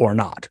or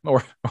not,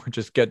 or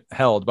just get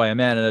held by a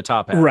man in a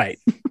top hat. Right.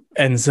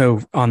 And so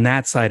on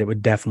that side, it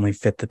would definitely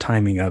fit the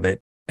timing of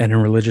it. And in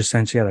a religious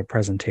sense, yeah, the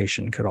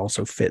presentation could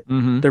also fit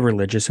the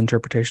religious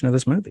interpretation of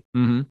this movie,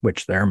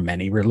 which there are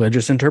many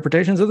religious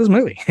interpretations of this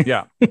movie.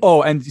 Yeah.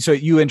 Oh, and so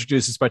you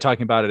introduced this by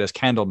talking about it as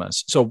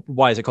Candlemas. So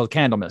why is it called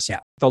Candlemas?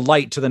 Yeah. The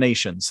light to the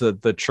nations.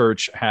 The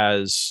church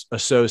has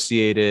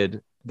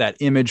associated that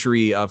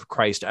imagery of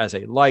Christ as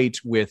a light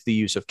with the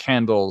use of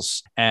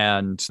candles,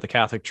 and the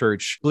Catholic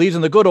Church believes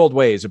in the good old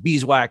ways of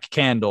beeswax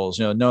candles,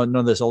 none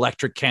of this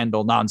electric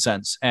candle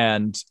nonsense.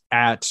 And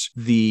at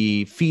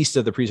the Feast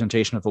of the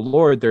Presentation of the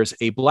Lord, there's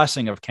a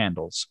blessing of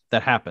candles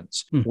that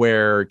happens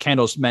where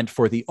candles meant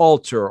for the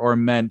altar or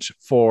meant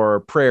for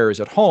prayers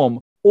at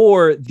home,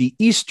 or the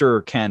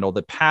Easter candle,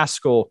 the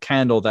Paschal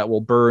candle that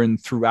will burn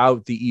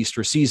throughout the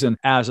Easter season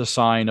as a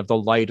sign of the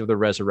light of the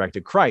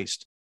resurrected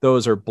Christ.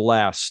 Those are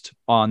blessed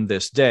on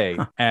this day.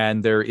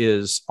 And there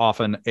is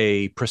often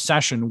a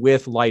procession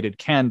with lighted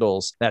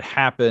candles that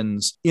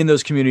happens in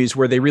those communities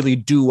where they really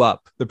do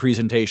up the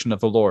presentation of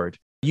the Lord.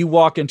 You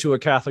walk into a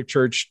Catholic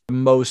church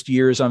most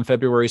years on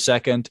February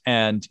 2nd,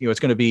 and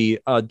it's going to be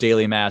a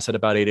daily mass at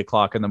about 8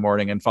 o'clock in the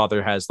morning, and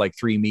Father has like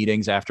 3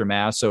 meetings after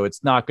mass. So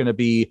it's not going to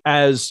be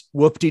as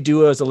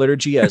whoop-de-doo as a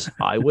liturgy as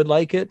I would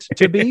like it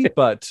to be.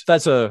 But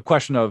that's a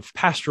question of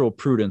pastoral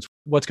prudence.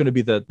 What's going to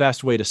be the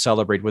best way to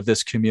celebrate with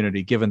this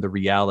community, given the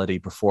reality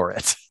before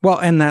it? Well,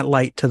 and that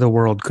light to the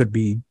world could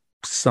be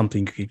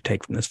something you could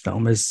take from this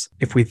film. Is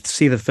if we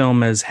see the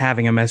film as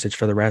having a message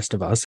for the rest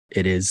of us,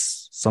 it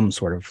is some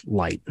sort of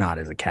light, not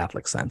as a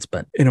Catholic sense,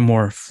 but in a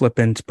more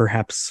flippant,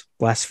 perhaps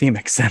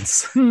blasphemic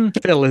sense.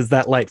 Phil is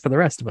that light for the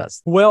rest of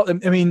us. Well,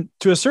 I mean,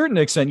 to a certain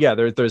extent, yeah,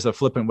 there's a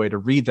flippant way to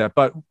read that.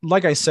 But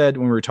like I said,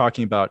 when we were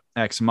talking about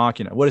Ex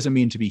Machina, what does it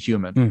mean to be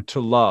human? To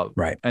love,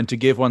 right, and to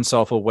give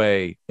oneself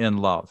away in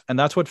love. And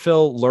that's what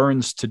Phil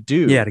learns to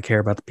do. Yeah, to care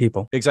about the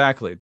people.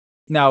 Exactly.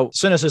 Now,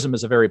 cynicism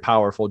is a very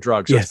powerful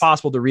drug, so it's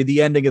possible to read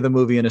the ending of the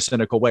movie in a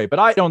cynical way, but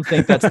I don't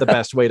think that's the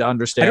best way to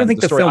understand. I don't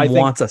think the story. film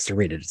wants us to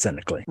read it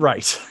cynically.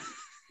 Right.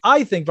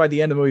 I think by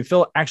the end of the movie,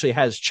 Phil actually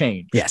has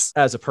changed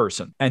as a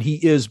person, and he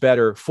is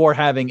better for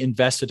having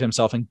invested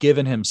himself and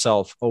given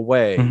himself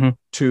away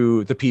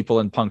to the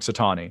people in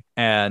Punxsutawney.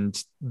 And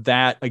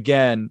that,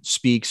 again,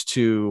 speaks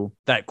to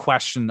that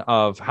question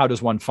of how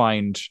does one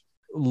find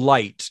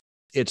light?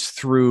 It's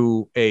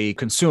through a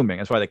consuming.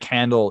 That's why the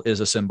candle is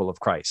a symbol of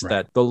Christ,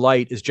 that the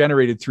light is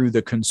generated through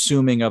the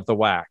consuming of the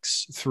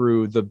wax,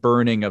 through the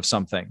burning of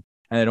something.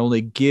 And it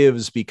only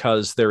gives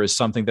because there is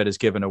something that is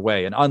given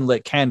away. An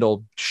unlit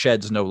candle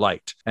sheds no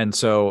light. And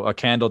so a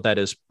candle that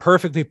is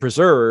perfectly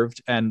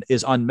preserved and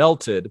is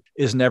unmelted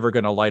is never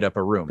going to light up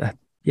a room.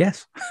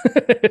 Yes.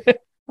 I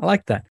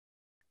like that.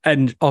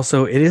 And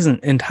also, it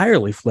isn't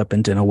entirely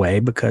flippant in a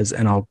way because,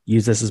 and I'll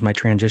use this as my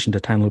transition to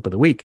Time Loop of the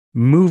Week,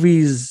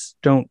 movies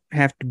don't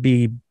have to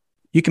be,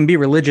 you can be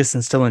religious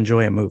and still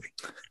enjoy a movie.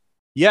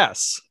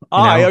 Yes,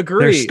 I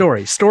agree. There's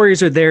stories.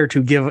 Stories are there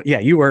to give. Yeah,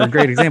 you are a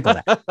great example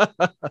of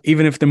that.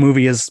 Even if the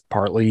movie is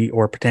partly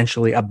or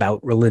potentially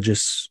about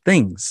religious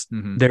things,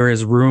 there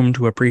is room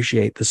to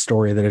appreciate the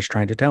story that it's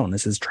trying to tell. And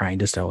this is trying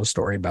to tell a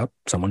story about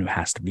someone who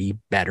has to be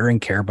better and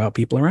care about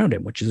people around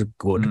him, which is a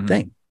good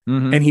thing.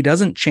 And he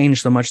doesn't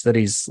change so much that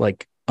he's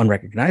like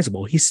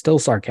unrecognizable. He's still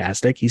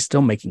sarcastic. He's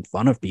still making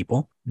fun of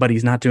people, but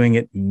he's not doing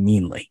it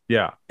meanly.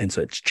 Yeah. And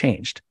so it's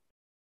changed.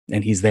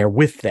 And he's there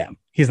with them.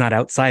 He's not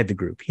outside the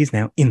group. He's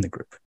now in the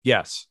group.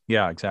 Yes.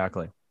 Yeah,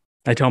 exactly.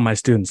 I tell my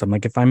students, I'm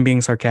like, if I'm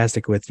being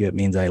sarcastic with you, it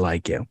means I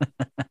like you.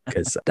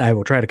 Because I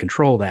will try to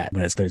control that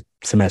as the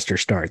semester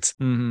starts.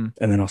 And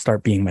then I'll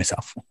start being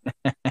myself.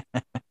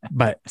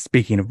 But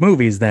speaking of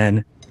movies,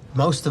 then.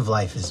 Most of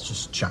life is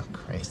just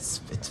junk, right?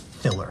 It's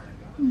filler.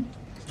 And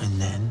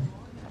then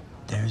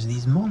there's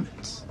these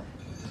moments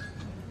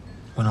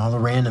when all the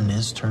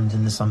randomness turns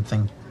into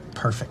something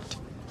perfect.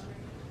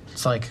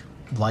 It's like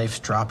life's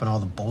dropping all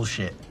the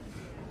bullshit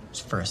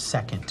just for a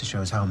second to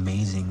show us how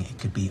amazing it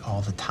could be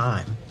all the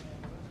time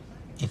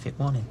if it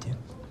wanted to.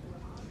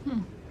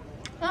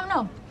 I don't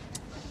know.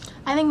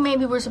 I think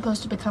maybe we're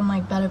supposed to become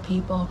like better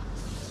people.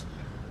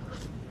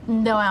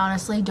 Though I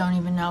honestly don't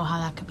even know how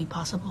that could be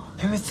possible.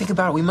 Ever think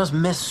about it? We must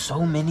miss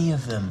so many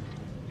of them.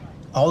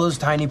 All those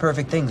tiny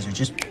perfect things are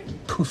just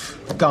poof,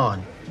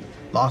 gone,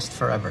 lost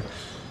forever.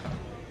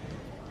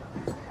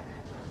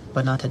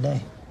 But not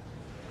today.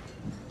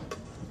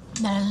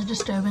 That is a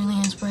disturbingly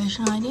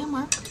inspirational idea,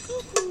 Mark.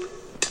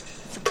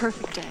 It's a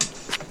perfect day.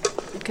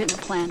 We couldn't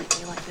have planned a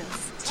day like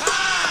this.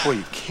 Well,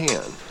 you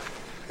can.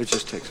 It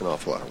just takes an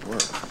awful lot of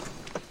work.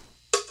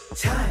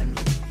 Time.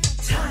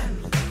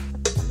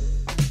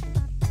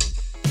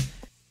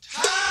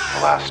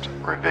 The last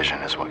revision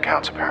is what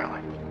counts, apparently.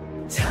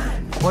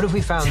 What if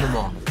we found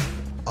them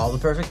all the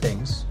perfect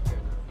things,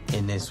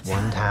 in this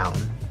one town,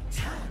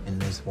 in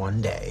this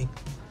one day?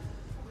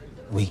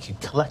 We could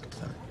collect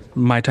them.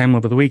 My time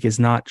loop of the week is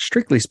not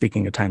strictly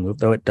speaking a time loop,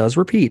 though it does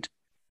repeat,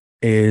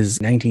 is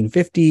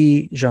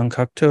 1950 Jean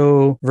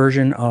Cocteau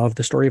version of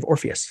the story of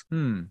Orpheus.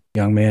 Young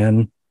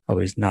man,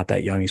 although he's not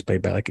that young, he's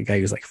played by like a guy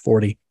who's like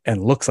 40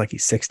 and looks like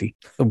he's 60.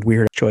 A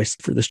weird choice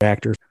for this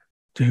actor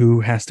who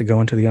has to go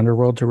into the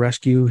underworld to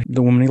rescue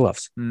the woman he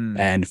loves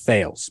and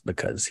fails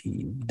because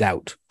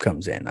doubt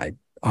comes in.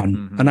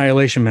 On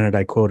Annihilation Minute,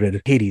 I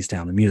quoted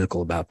Hadestown, the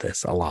musical, about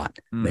this a lot.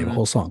 They have a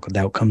whole song called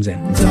Doubt Comes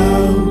In.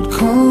 Doubt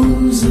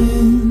comes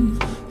in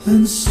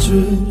and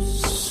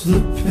strips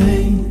the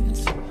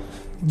paint.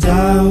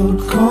 Doubt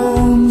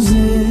comes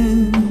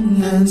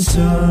in and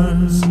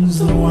turns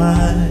the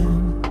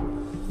wine.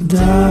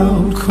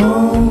 Doubt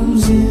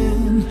comes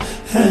in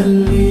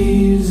and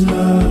leaves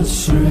a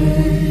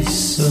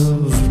trace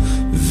of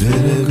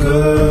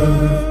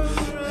vinegar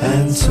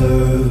and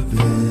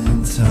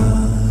turpentine.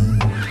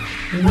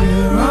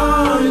 Where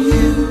are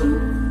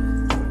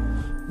you?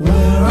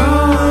 Where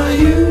are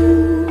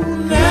you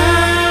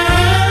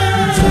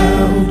now?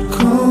 Doubt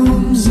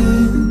comes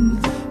in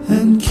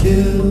and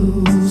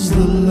kills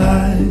the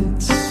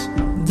lights.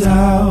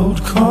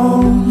 Doubt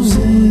comes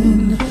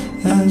in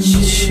and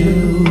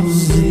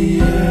chills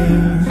the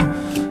air.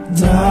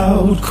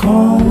 Doubt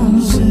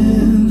comes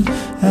in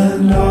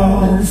and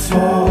all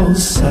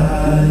falls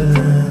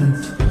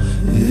silent.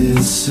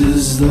 It's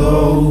as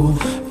though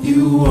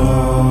you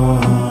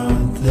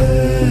aren't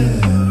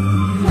there.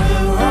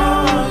 Where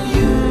are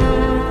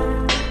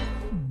you?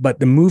 But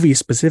the movie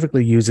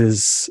specifically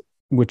uses,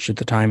 which at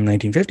the time,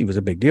 1950, was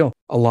a big deal,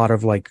 a lot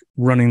of like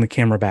running the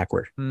camera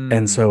backward.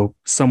 And so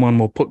someone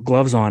will put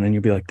gloves on and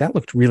you'll be like, that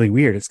looked really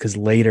weird. It's because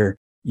later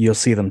you'll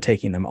see them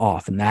taking them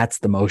off, and that's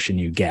the motion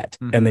you get.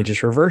 And they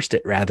just reversed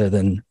it rather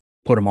than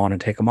put them on and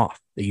take them off.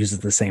 They use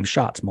the same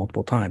shots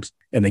multiple times,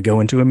 and they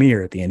go into a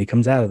mirror. At the end, he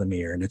comes out of the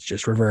mirror and it's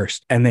just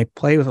reversed. And they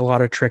play with a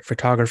lot of trick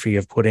photography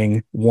of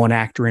putting one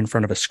actor in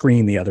front of a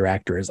screen the other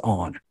actor is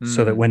on,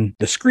 so that when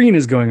the screen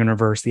is going in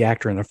reverse, the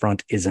actor in the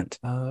front isn't.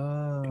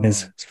 And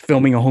is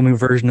filming a whole new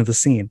version of the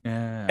scene.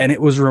 And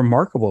it was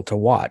remarkable to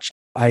watch.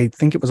 I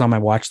think it was on my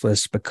watch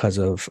list because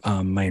of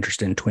my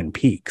interest in Twin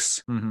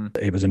Peaks.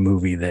 It was a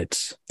movie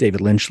that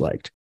David Lynch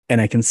liked. And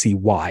I can see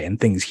why and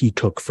things he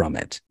took from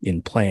it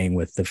in playing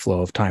with the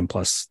flow of time,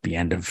 plus the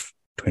end of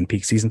Twin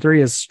Peaks season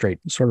 3 is straight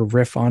sort of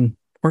riff on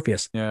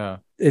Orpheus. Yeah.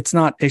 It's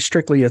not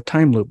strictly a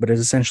time loop, but it's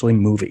essentially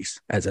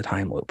movies as a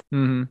time loop.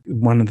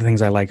 One of the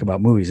things I like about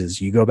movies is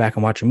you go back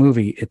and watch a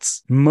movie,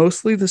 it's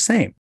mostly the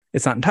same.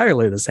 It's not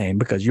entirely the same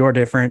because you're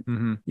different.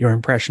 Your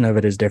impression of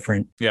it is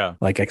different. Yeah.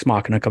 Like Ex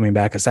Machina coming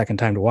back a second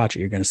time to watch it,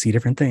 you're going to see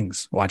different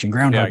things. Watching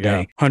Groundhog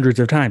Day hundreds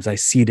of times, I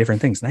see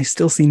different things. And I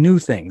still see new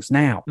things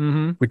now,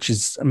 which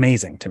is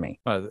amazing to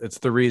me. It's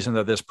the reason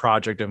that this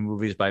project of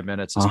Movies by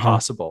Minutes is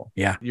possible.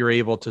 Yeah. You're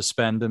able to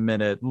spend a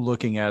minute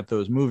looking at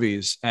those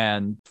movies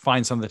and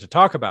find something to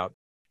talk about.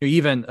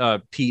 Even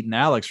Pete and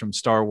Alex from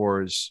Star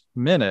Wars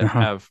Minute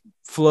have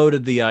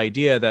floated the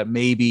idea that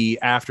maybe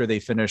after they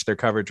finish their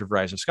coverage of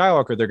Rise of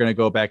Skywalker, they're going to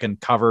go back and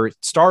cover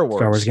Star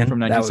Wars again? From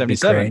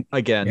 1977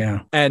 again. Yeah.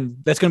 And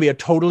that's going to be a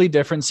totally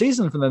different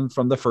season from them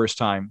from the first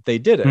time they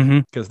did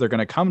it, because they're going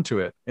to come to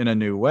it in a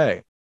new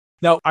way.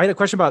 Now, I had a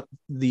question about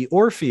the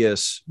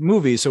Orpheus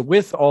movie. So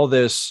with all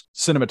this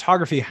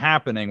cinematography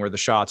happening where the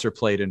shots are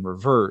played in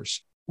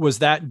reverse, was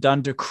that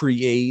done to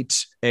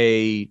create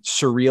a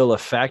surreal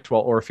effect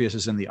while Orpheus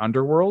is in the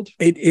underworld?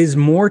 It is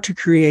more to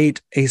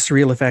create a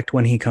surreal effect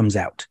when he comes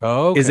out.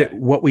 Oh, Is it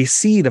what we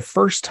see the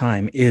first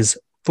time is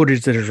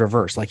footage that is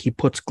reversed, like he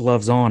puts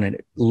gloves on and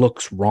it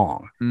looks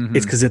wrong.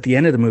 It's because at the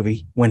end of the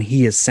movie, when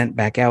he is sent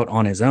back out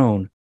on his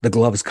own, the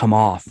gloves come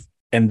off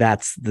And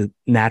that's the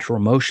natural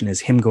motion,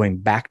 is him going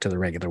back to the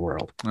regular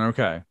world.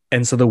 Okay.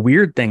 And so the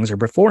weird things are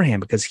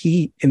beforehand, because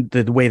he, in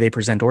the way they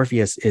present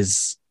Orpheus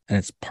is, and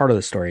it's part of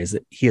the story, is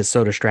that he is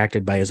so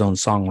distracted by his own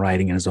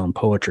songwriting and his own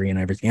poetry and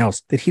everything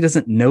else that he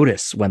doesn't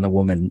notice when the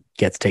woman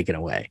gets taken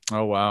away.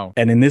 Oh, wow.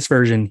 And in this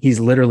version, he's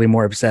literally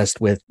more obsessed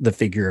with the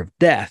figure of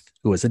Death,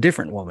 who is a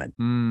different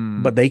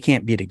woman. But they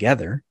can't be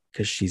together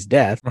because she's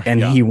Death.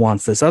 And he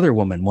wants this other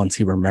woman once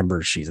he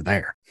remembers she's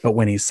there. But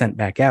when he's sent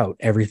back out,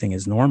 everything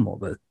is normal.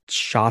 The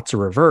shots are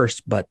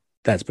reversed, but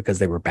that's because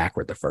they were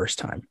backward the first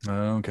time.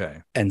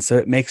 Okay. And so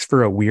it makes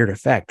for a weird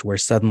effect where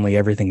suddenly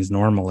everything's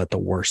normal at the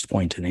worst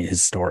point in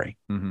his story.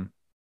 Mm-hmm.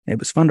 It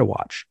was fun to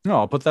watch. No,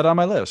 I'll put that on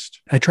my list.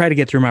 I try to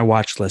get through my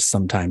watch list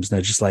sometimes. And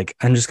they're just like,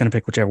 I'm just going to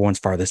pick whichever one's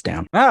farthest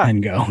down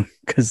and go,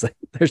 because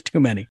there's too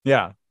many.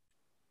 Yeah.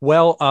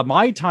 Well,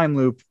 my time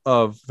loop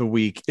of the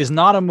week is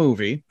not a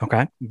movie.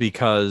 Okay.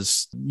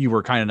 Because you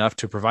were kind enough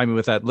to provide me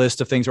with that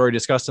list of things already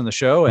discussed in the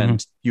show.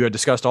 And you had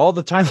discussed all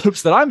the time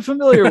loops that I'm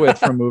familiar with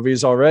from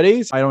movies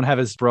already. I don't have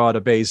as broad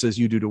a base as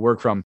you do to work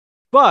from.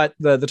 But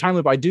the time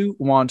loop I do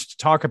want to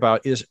talk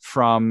about is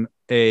from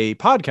a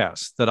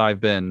podcast that I've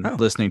been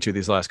listening to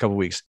these last couple of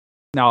weeks.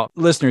 Now,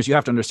 listeners, you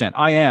have to understand,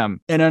 I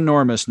am an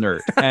enormous nerd.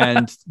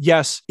 And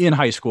yes, in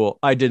high school,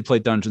 I did play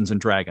Dungeons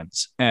and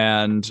Dragons.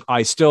 And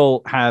I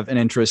still have an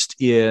interest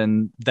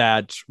in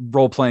that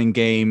role-playing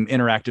game,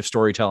 interactive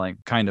storytelling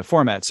kind of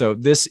format. So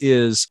this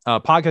is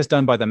a podcast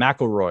done by the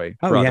McElroy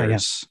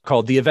brothers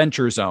called The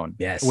Adventure Zone,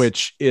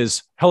 which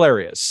is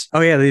hilarious.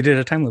 Oh, yeah, they did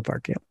a time loop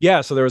arc.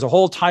 Yeah, so there was a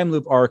whole time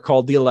loop arc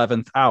called The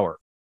 11th Hour.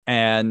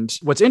 And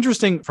what's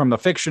interesting from a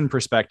fiction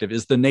perspective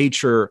is the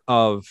nature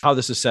of how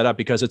this is set up,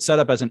 because it's set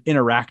up as an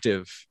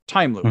interactive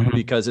time loop,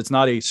 because it's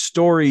not a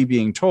story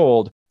being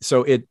told.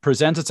 So it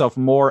presents itself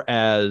more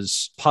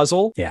as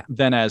puzzle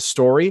than as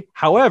story.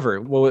 However,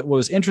 what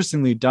was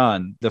interestingly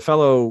done, the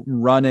fellow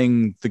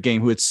running the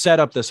game who had set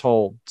up this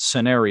whole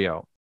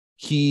scenario,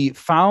 he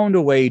found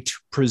a way to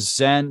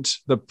present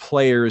the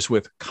players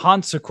with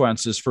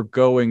consequences for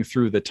going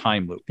through the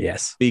time loop.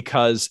 Yes.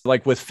 Because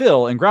like with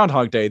Phil in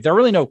Groundhog Day, there are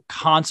really no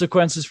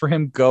consequences for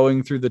him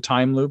going through the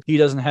time loop. He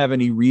doesn't have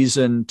any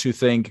reason to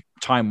think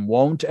time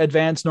won't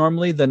advance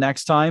normally the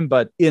next time.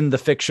 But in the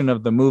fiction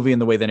of the movie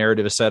and the way the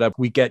narrative is set up,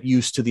 we get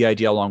used to the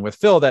idea along with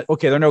Phil that,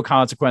 okay, there are no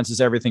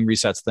consequences. Everything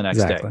resets the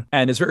next day.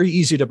 And it's very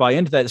easy to buy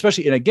into that,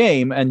 especially in a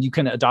game. And you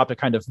can adopt a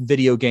kind of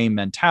video game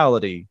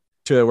mentality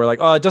to where like,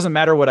 oh, it doesn't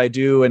matter what I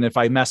do. And if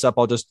I mess up,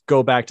 I'll just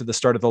go back to the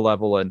start of the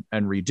level and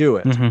redo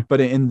it.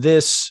 But in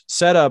this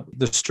setup,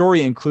 the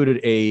story included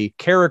a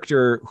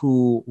character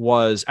who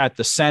was at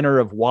the center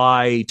of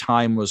why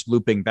time was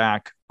looping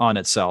back on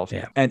itself.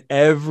 And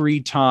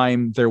every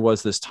time there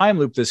was this time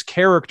loop, this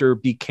character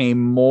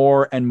became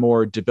more and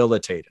more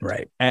debilitated.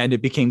 Right. And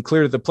it became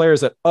clear to the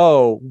players that,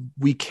 oh,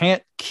 we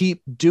can't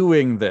keep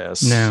doing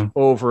this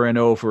over and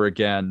over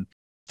again.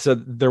 So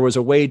there was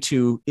a way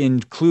to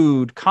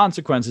include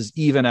consequences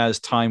even as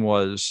time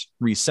was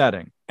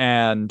resetting.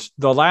 And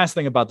the last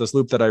thing about this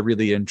loop that I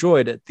really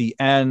enjoyed at the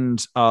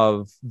end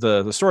of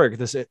the story, of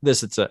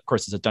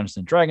course, it's a Dungeons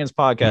and Dragons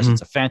podcast.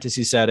 It's a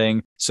fantasy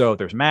setting. So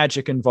there's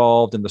magic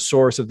involved. And the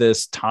source of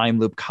this time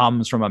loop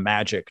comes from a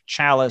magic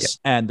chalice.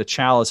 And the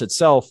chalice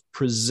itself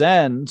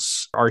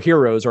presents our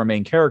heroes, our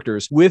main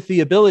characters, with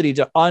the ability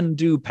to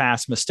undo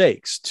past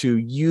mistakes, to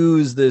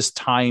use this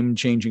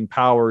time-changing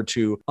power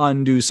to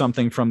undo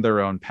something from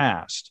their own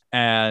past.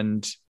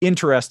 And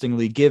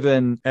interestingly,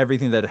 given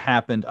everything that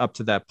happened up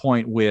to that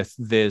point with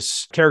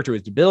this character who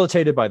was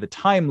debilitated by the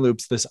time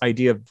loops, this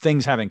idea of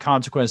things having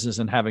consequences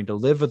and having to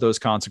live with those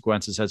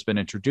consequences has been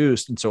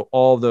introduced. And so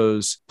all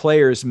those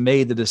players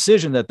made the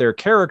decision that their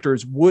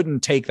characters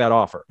wouldn't take that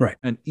offer. Right.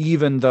 And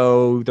even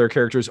though their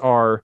characters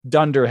are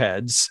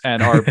dunderheads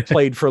and are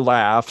played for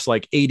laughs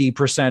like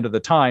 80% of the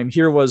time,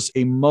 here was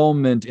a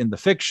moment in the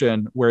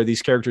fiction where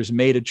these characters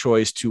made a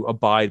choice to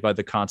abide by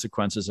the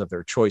consequences of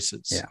their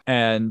choices.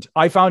 And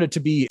I found it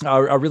to be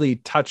a really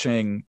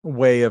touching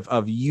way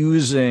of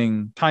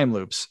using time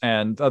loops.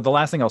 And the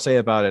last thing I'll say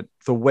about it,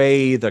 the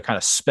way the kind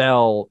of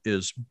spell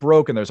is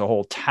broken, there's a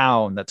whole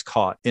town that's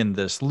caught in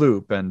this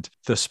loop, and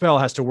the spell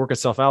has to work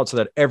itself out so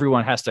that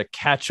everyone has to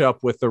catch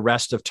up with the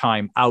rest of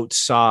time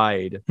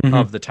outside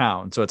of the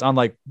town. So it's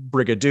unlike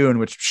Brigadoon,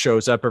 which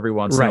shows up every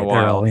once in a while.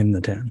 They're all in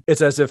the town.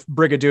 It's as if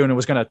Brigadoon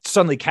was going to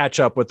suddenly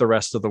catch up with the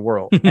rest of the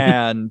world.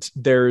 And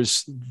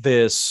there's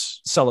this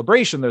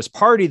celebration, this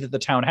party that the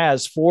town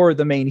has for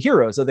the main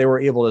heroes, that they were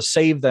able to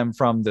save them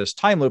from this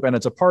time loop. And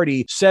it's a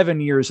party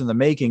 7 years in the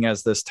making,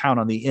 as this town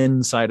on the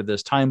inside of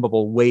this time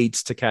bubble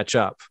waits to catch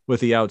up with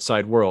the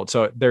outside world.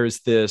 So there's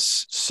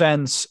this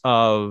sense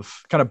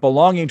of kind of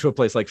belonging to a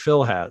place like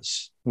Phil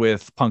has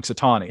with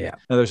Punxsutawney.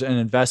 Now there's an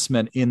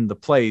investment in the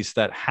place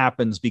that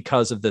happens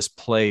because of this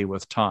play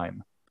with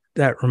time.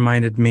 That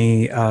reminded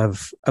me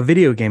of a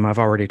video game I've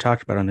already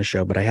talked about on the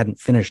show, but I hadn't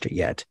finished it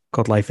yet,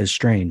 called Life is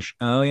Strange.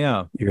 Oh,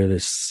 yeah. You're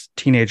this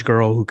teenage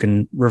girl who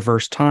can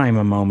reverse time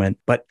a moment,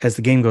 but as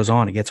the game goes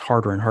on, it gets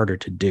harder and harder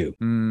to do.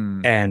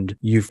 And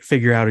you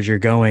figure out as you're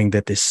going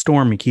that this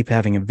storm you keep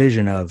having a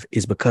vision of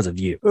is because of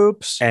you.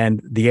 Oops. And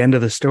the end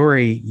of the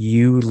story,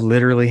 you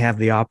literally have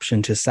the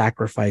option to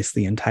sacrifice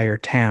the entire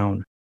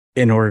town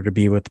in order to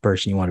be with the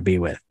person you want to be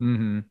with.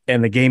 And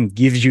the game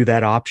gives you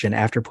that option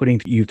after putting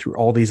you through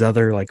all these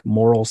other like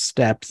moral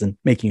steps and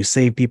making you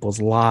save people's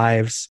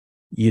lives.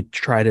 You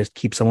try to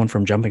keep someone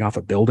from jumping off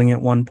a building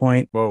at one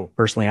point. Whoa.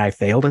 Personally, I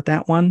failed at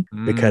that one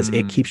because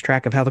it keeps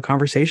track of how the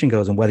conversation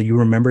goes and whether you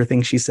remember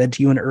things she said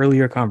to you in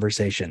earlier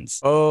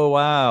conversations. Oh,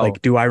 wow.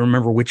 Like, do I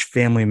remember which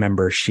family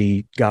member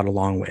she got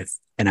along with?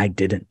 And I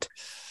didn't.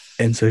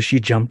 And so she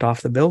jumped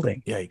off the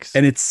building. Yikes.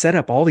 And it set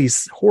up all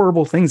these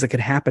horrible things that could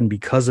happen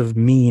because of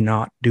me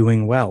not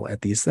doing well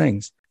at these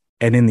things.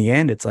 And in the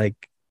end, it's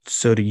like,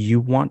 so do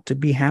you want to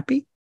be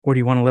happy or do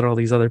you want to let all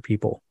these other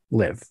people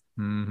live?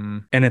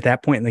 And at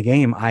that point in the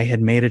game, I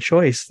had made a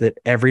choice that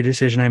every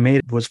decision I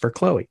made was for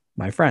Chloe,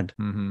 my friend.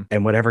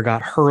 And whatever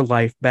got her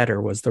life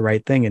better was the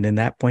right thing. And in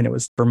that point, it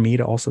was for me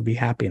to also be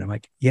happy. And I'm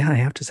like, yeah, I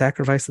have to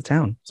sacrifice the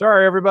town.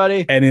 Sorry,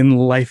 everybody. And in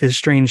Life is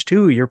Strange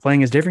 2, you're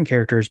playing as different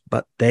characters,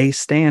 but they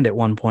stand at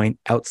one point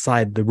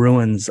outside the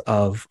ruins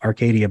of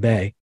Arcadia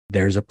Bay.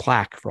 There's a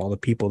plaque for all the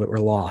people that were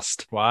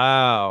lost.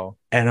 Wow.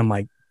 And I'm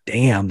like,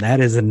 damn,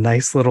 that is a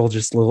nice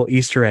little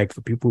Easter egg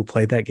for people who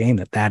played that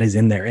game, that is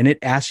in there. And it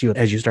asks you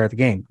as you start the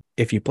game,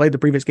 if you played the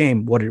previous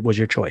game, what was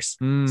your choice?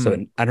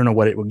 So I don't know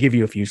what it will give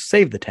you if you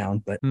save the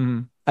town, but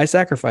I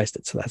sacrificed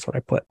it. So that's what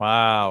I put.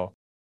 Wow.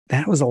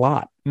 That was a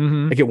lot.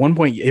 Like at one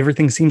point,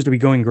 everything seems to be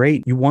going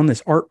great. You won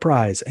this art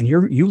prize and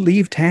you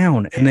leave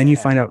town and then you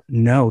find out,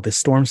 no, the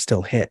storm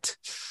still hit.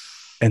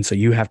 And so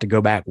you have to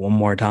go back one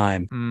more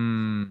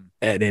time.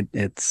 And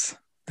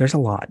there's a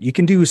lot. You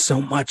can do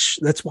so much.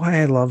 That's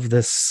why I love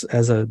this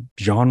as a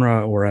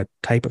genre or a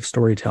type of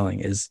storytelling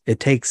is it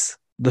takes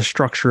the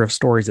structure of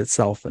stories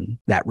itself and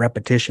that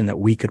repetition that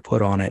we could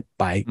put on it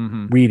by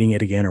reading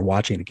it again or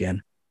watching it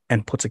again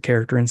and puts a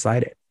character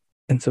inside it.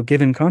 And so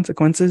given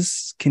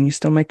consequences, can you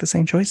still make the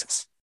same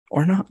choices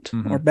or not?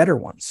 Or better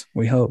ones,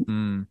 we hope.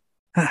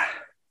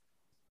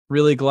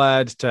 Really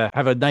glad to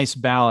have a nice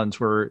balance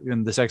where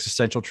in this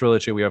existential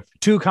trilogy, we have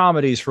 2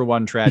 comedies for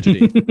 1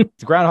 tragedy.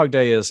 The Groundhog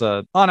Day is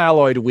an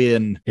unalloyed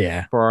win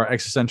for our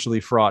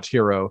existentially fraught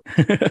hero.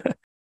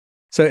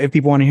 So if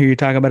people want to hear you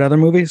talk about other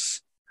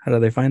movies, how do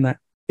they find that?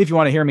 If you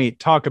want to hear me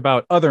talk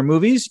about other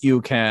movies,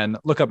 you can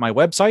look up my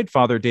website,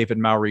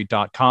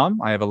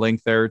 fatherdavidmowry.com. I have a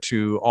link there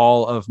to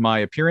all of my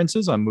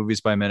appearances on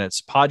Movies by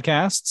Minutes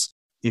podcasts.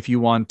 If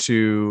you want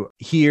to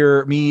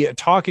hear me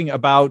talking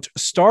about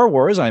Star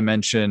Wars, I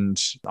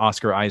mentioned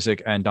Oscar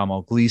Isaac and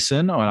Domhnall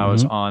Gleeson when I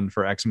was on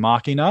for Ex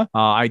Machina.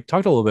 I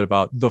talked a little bit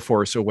about The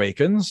Force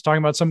Awakens,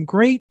 talking about some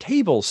great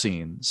table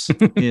scenes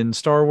in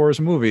Star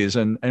Wars movies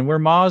and where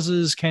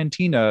Maz's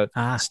cantina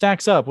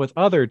stacks up with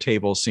other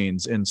table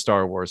scenes in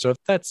Star Wars. So if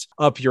that's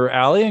up your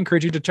alley, I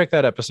encourage you to check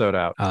that episode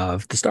out.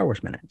 Of the Star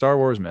Wars Minute. Star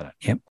Wars Minute.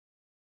 Yep.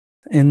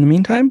 In the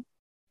meantime,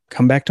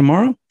 come back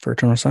tomorrow for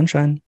Eternal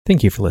Sunshine.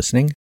 Thank you for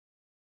listening.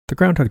 The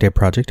Groundhog Day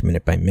Project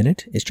Minute by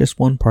Minute is just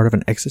one part of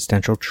an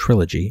existential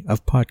trilogy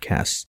of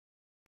podcasts.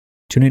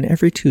 Tune in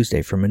every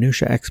Tuesday for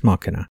Minutia Ex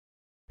Machina,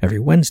 every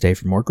Wednesday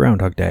for more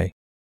Groundhog Day,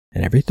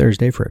 and every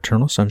Thursday for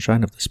Eternal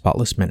Sunshine of the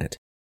Spotless Minute.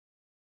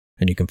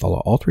 And you can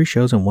follow all 3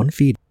 shows in one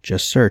feed.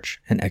 Just search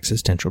an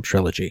existential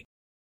trilogy.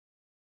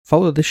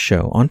 Follow this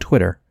show on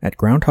Twitter at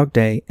Groundhog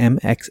Day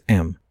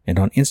MXM and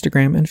on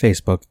Instagram and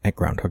Facebook at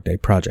Groundhog Day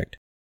Project.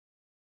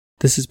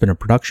 This has been a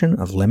production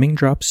of Lemming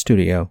Drops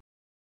Studio.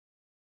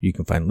 You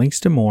can find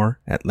links to more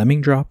at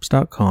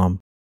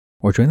lemmingdrops.com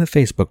or join the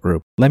Facebook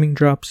group Lemming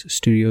Drops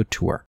Studio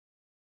Tour.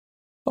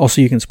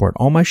 Also, you can support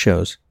all my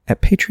shows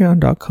at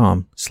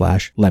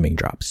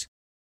patreon.com/lemmingdrops.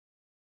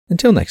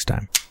 Until next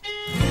time.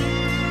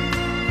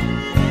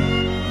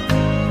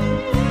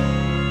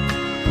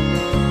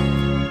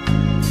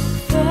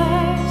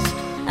 First,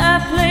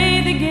 I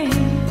played the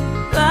game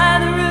by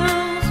the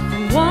rules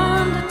from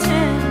 1 to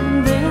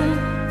 10.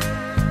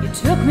 Then you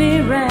took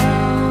me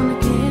round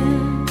again.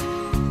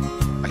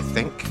 I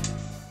think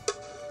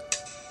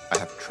I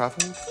have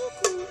traveled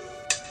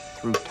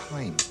through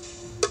time.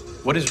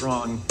 What is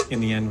wrong in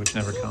the end which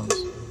never comes?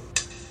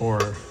 Or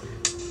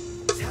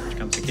which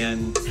comes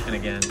again and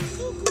again,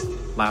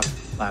 laughing,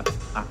 like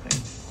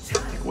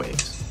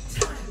waves.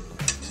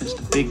 Since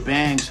the Big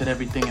Bang set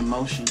everything in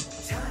motion,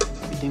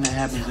 everything that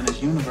happens in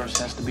this universe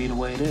has to be the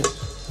way it is.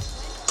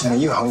 Man, are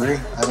you hungry?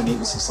 I haven't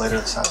eaten since later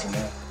this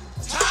afternoon.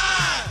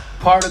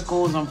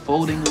 Particles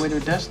unfolding the way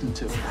they're destined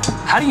to.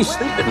 How do you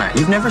sleep at night?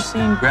 You've never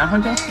seen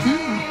Groundhog Day?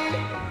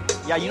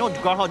 Yeah, you know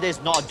Groundhog Day is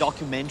not a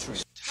documentary.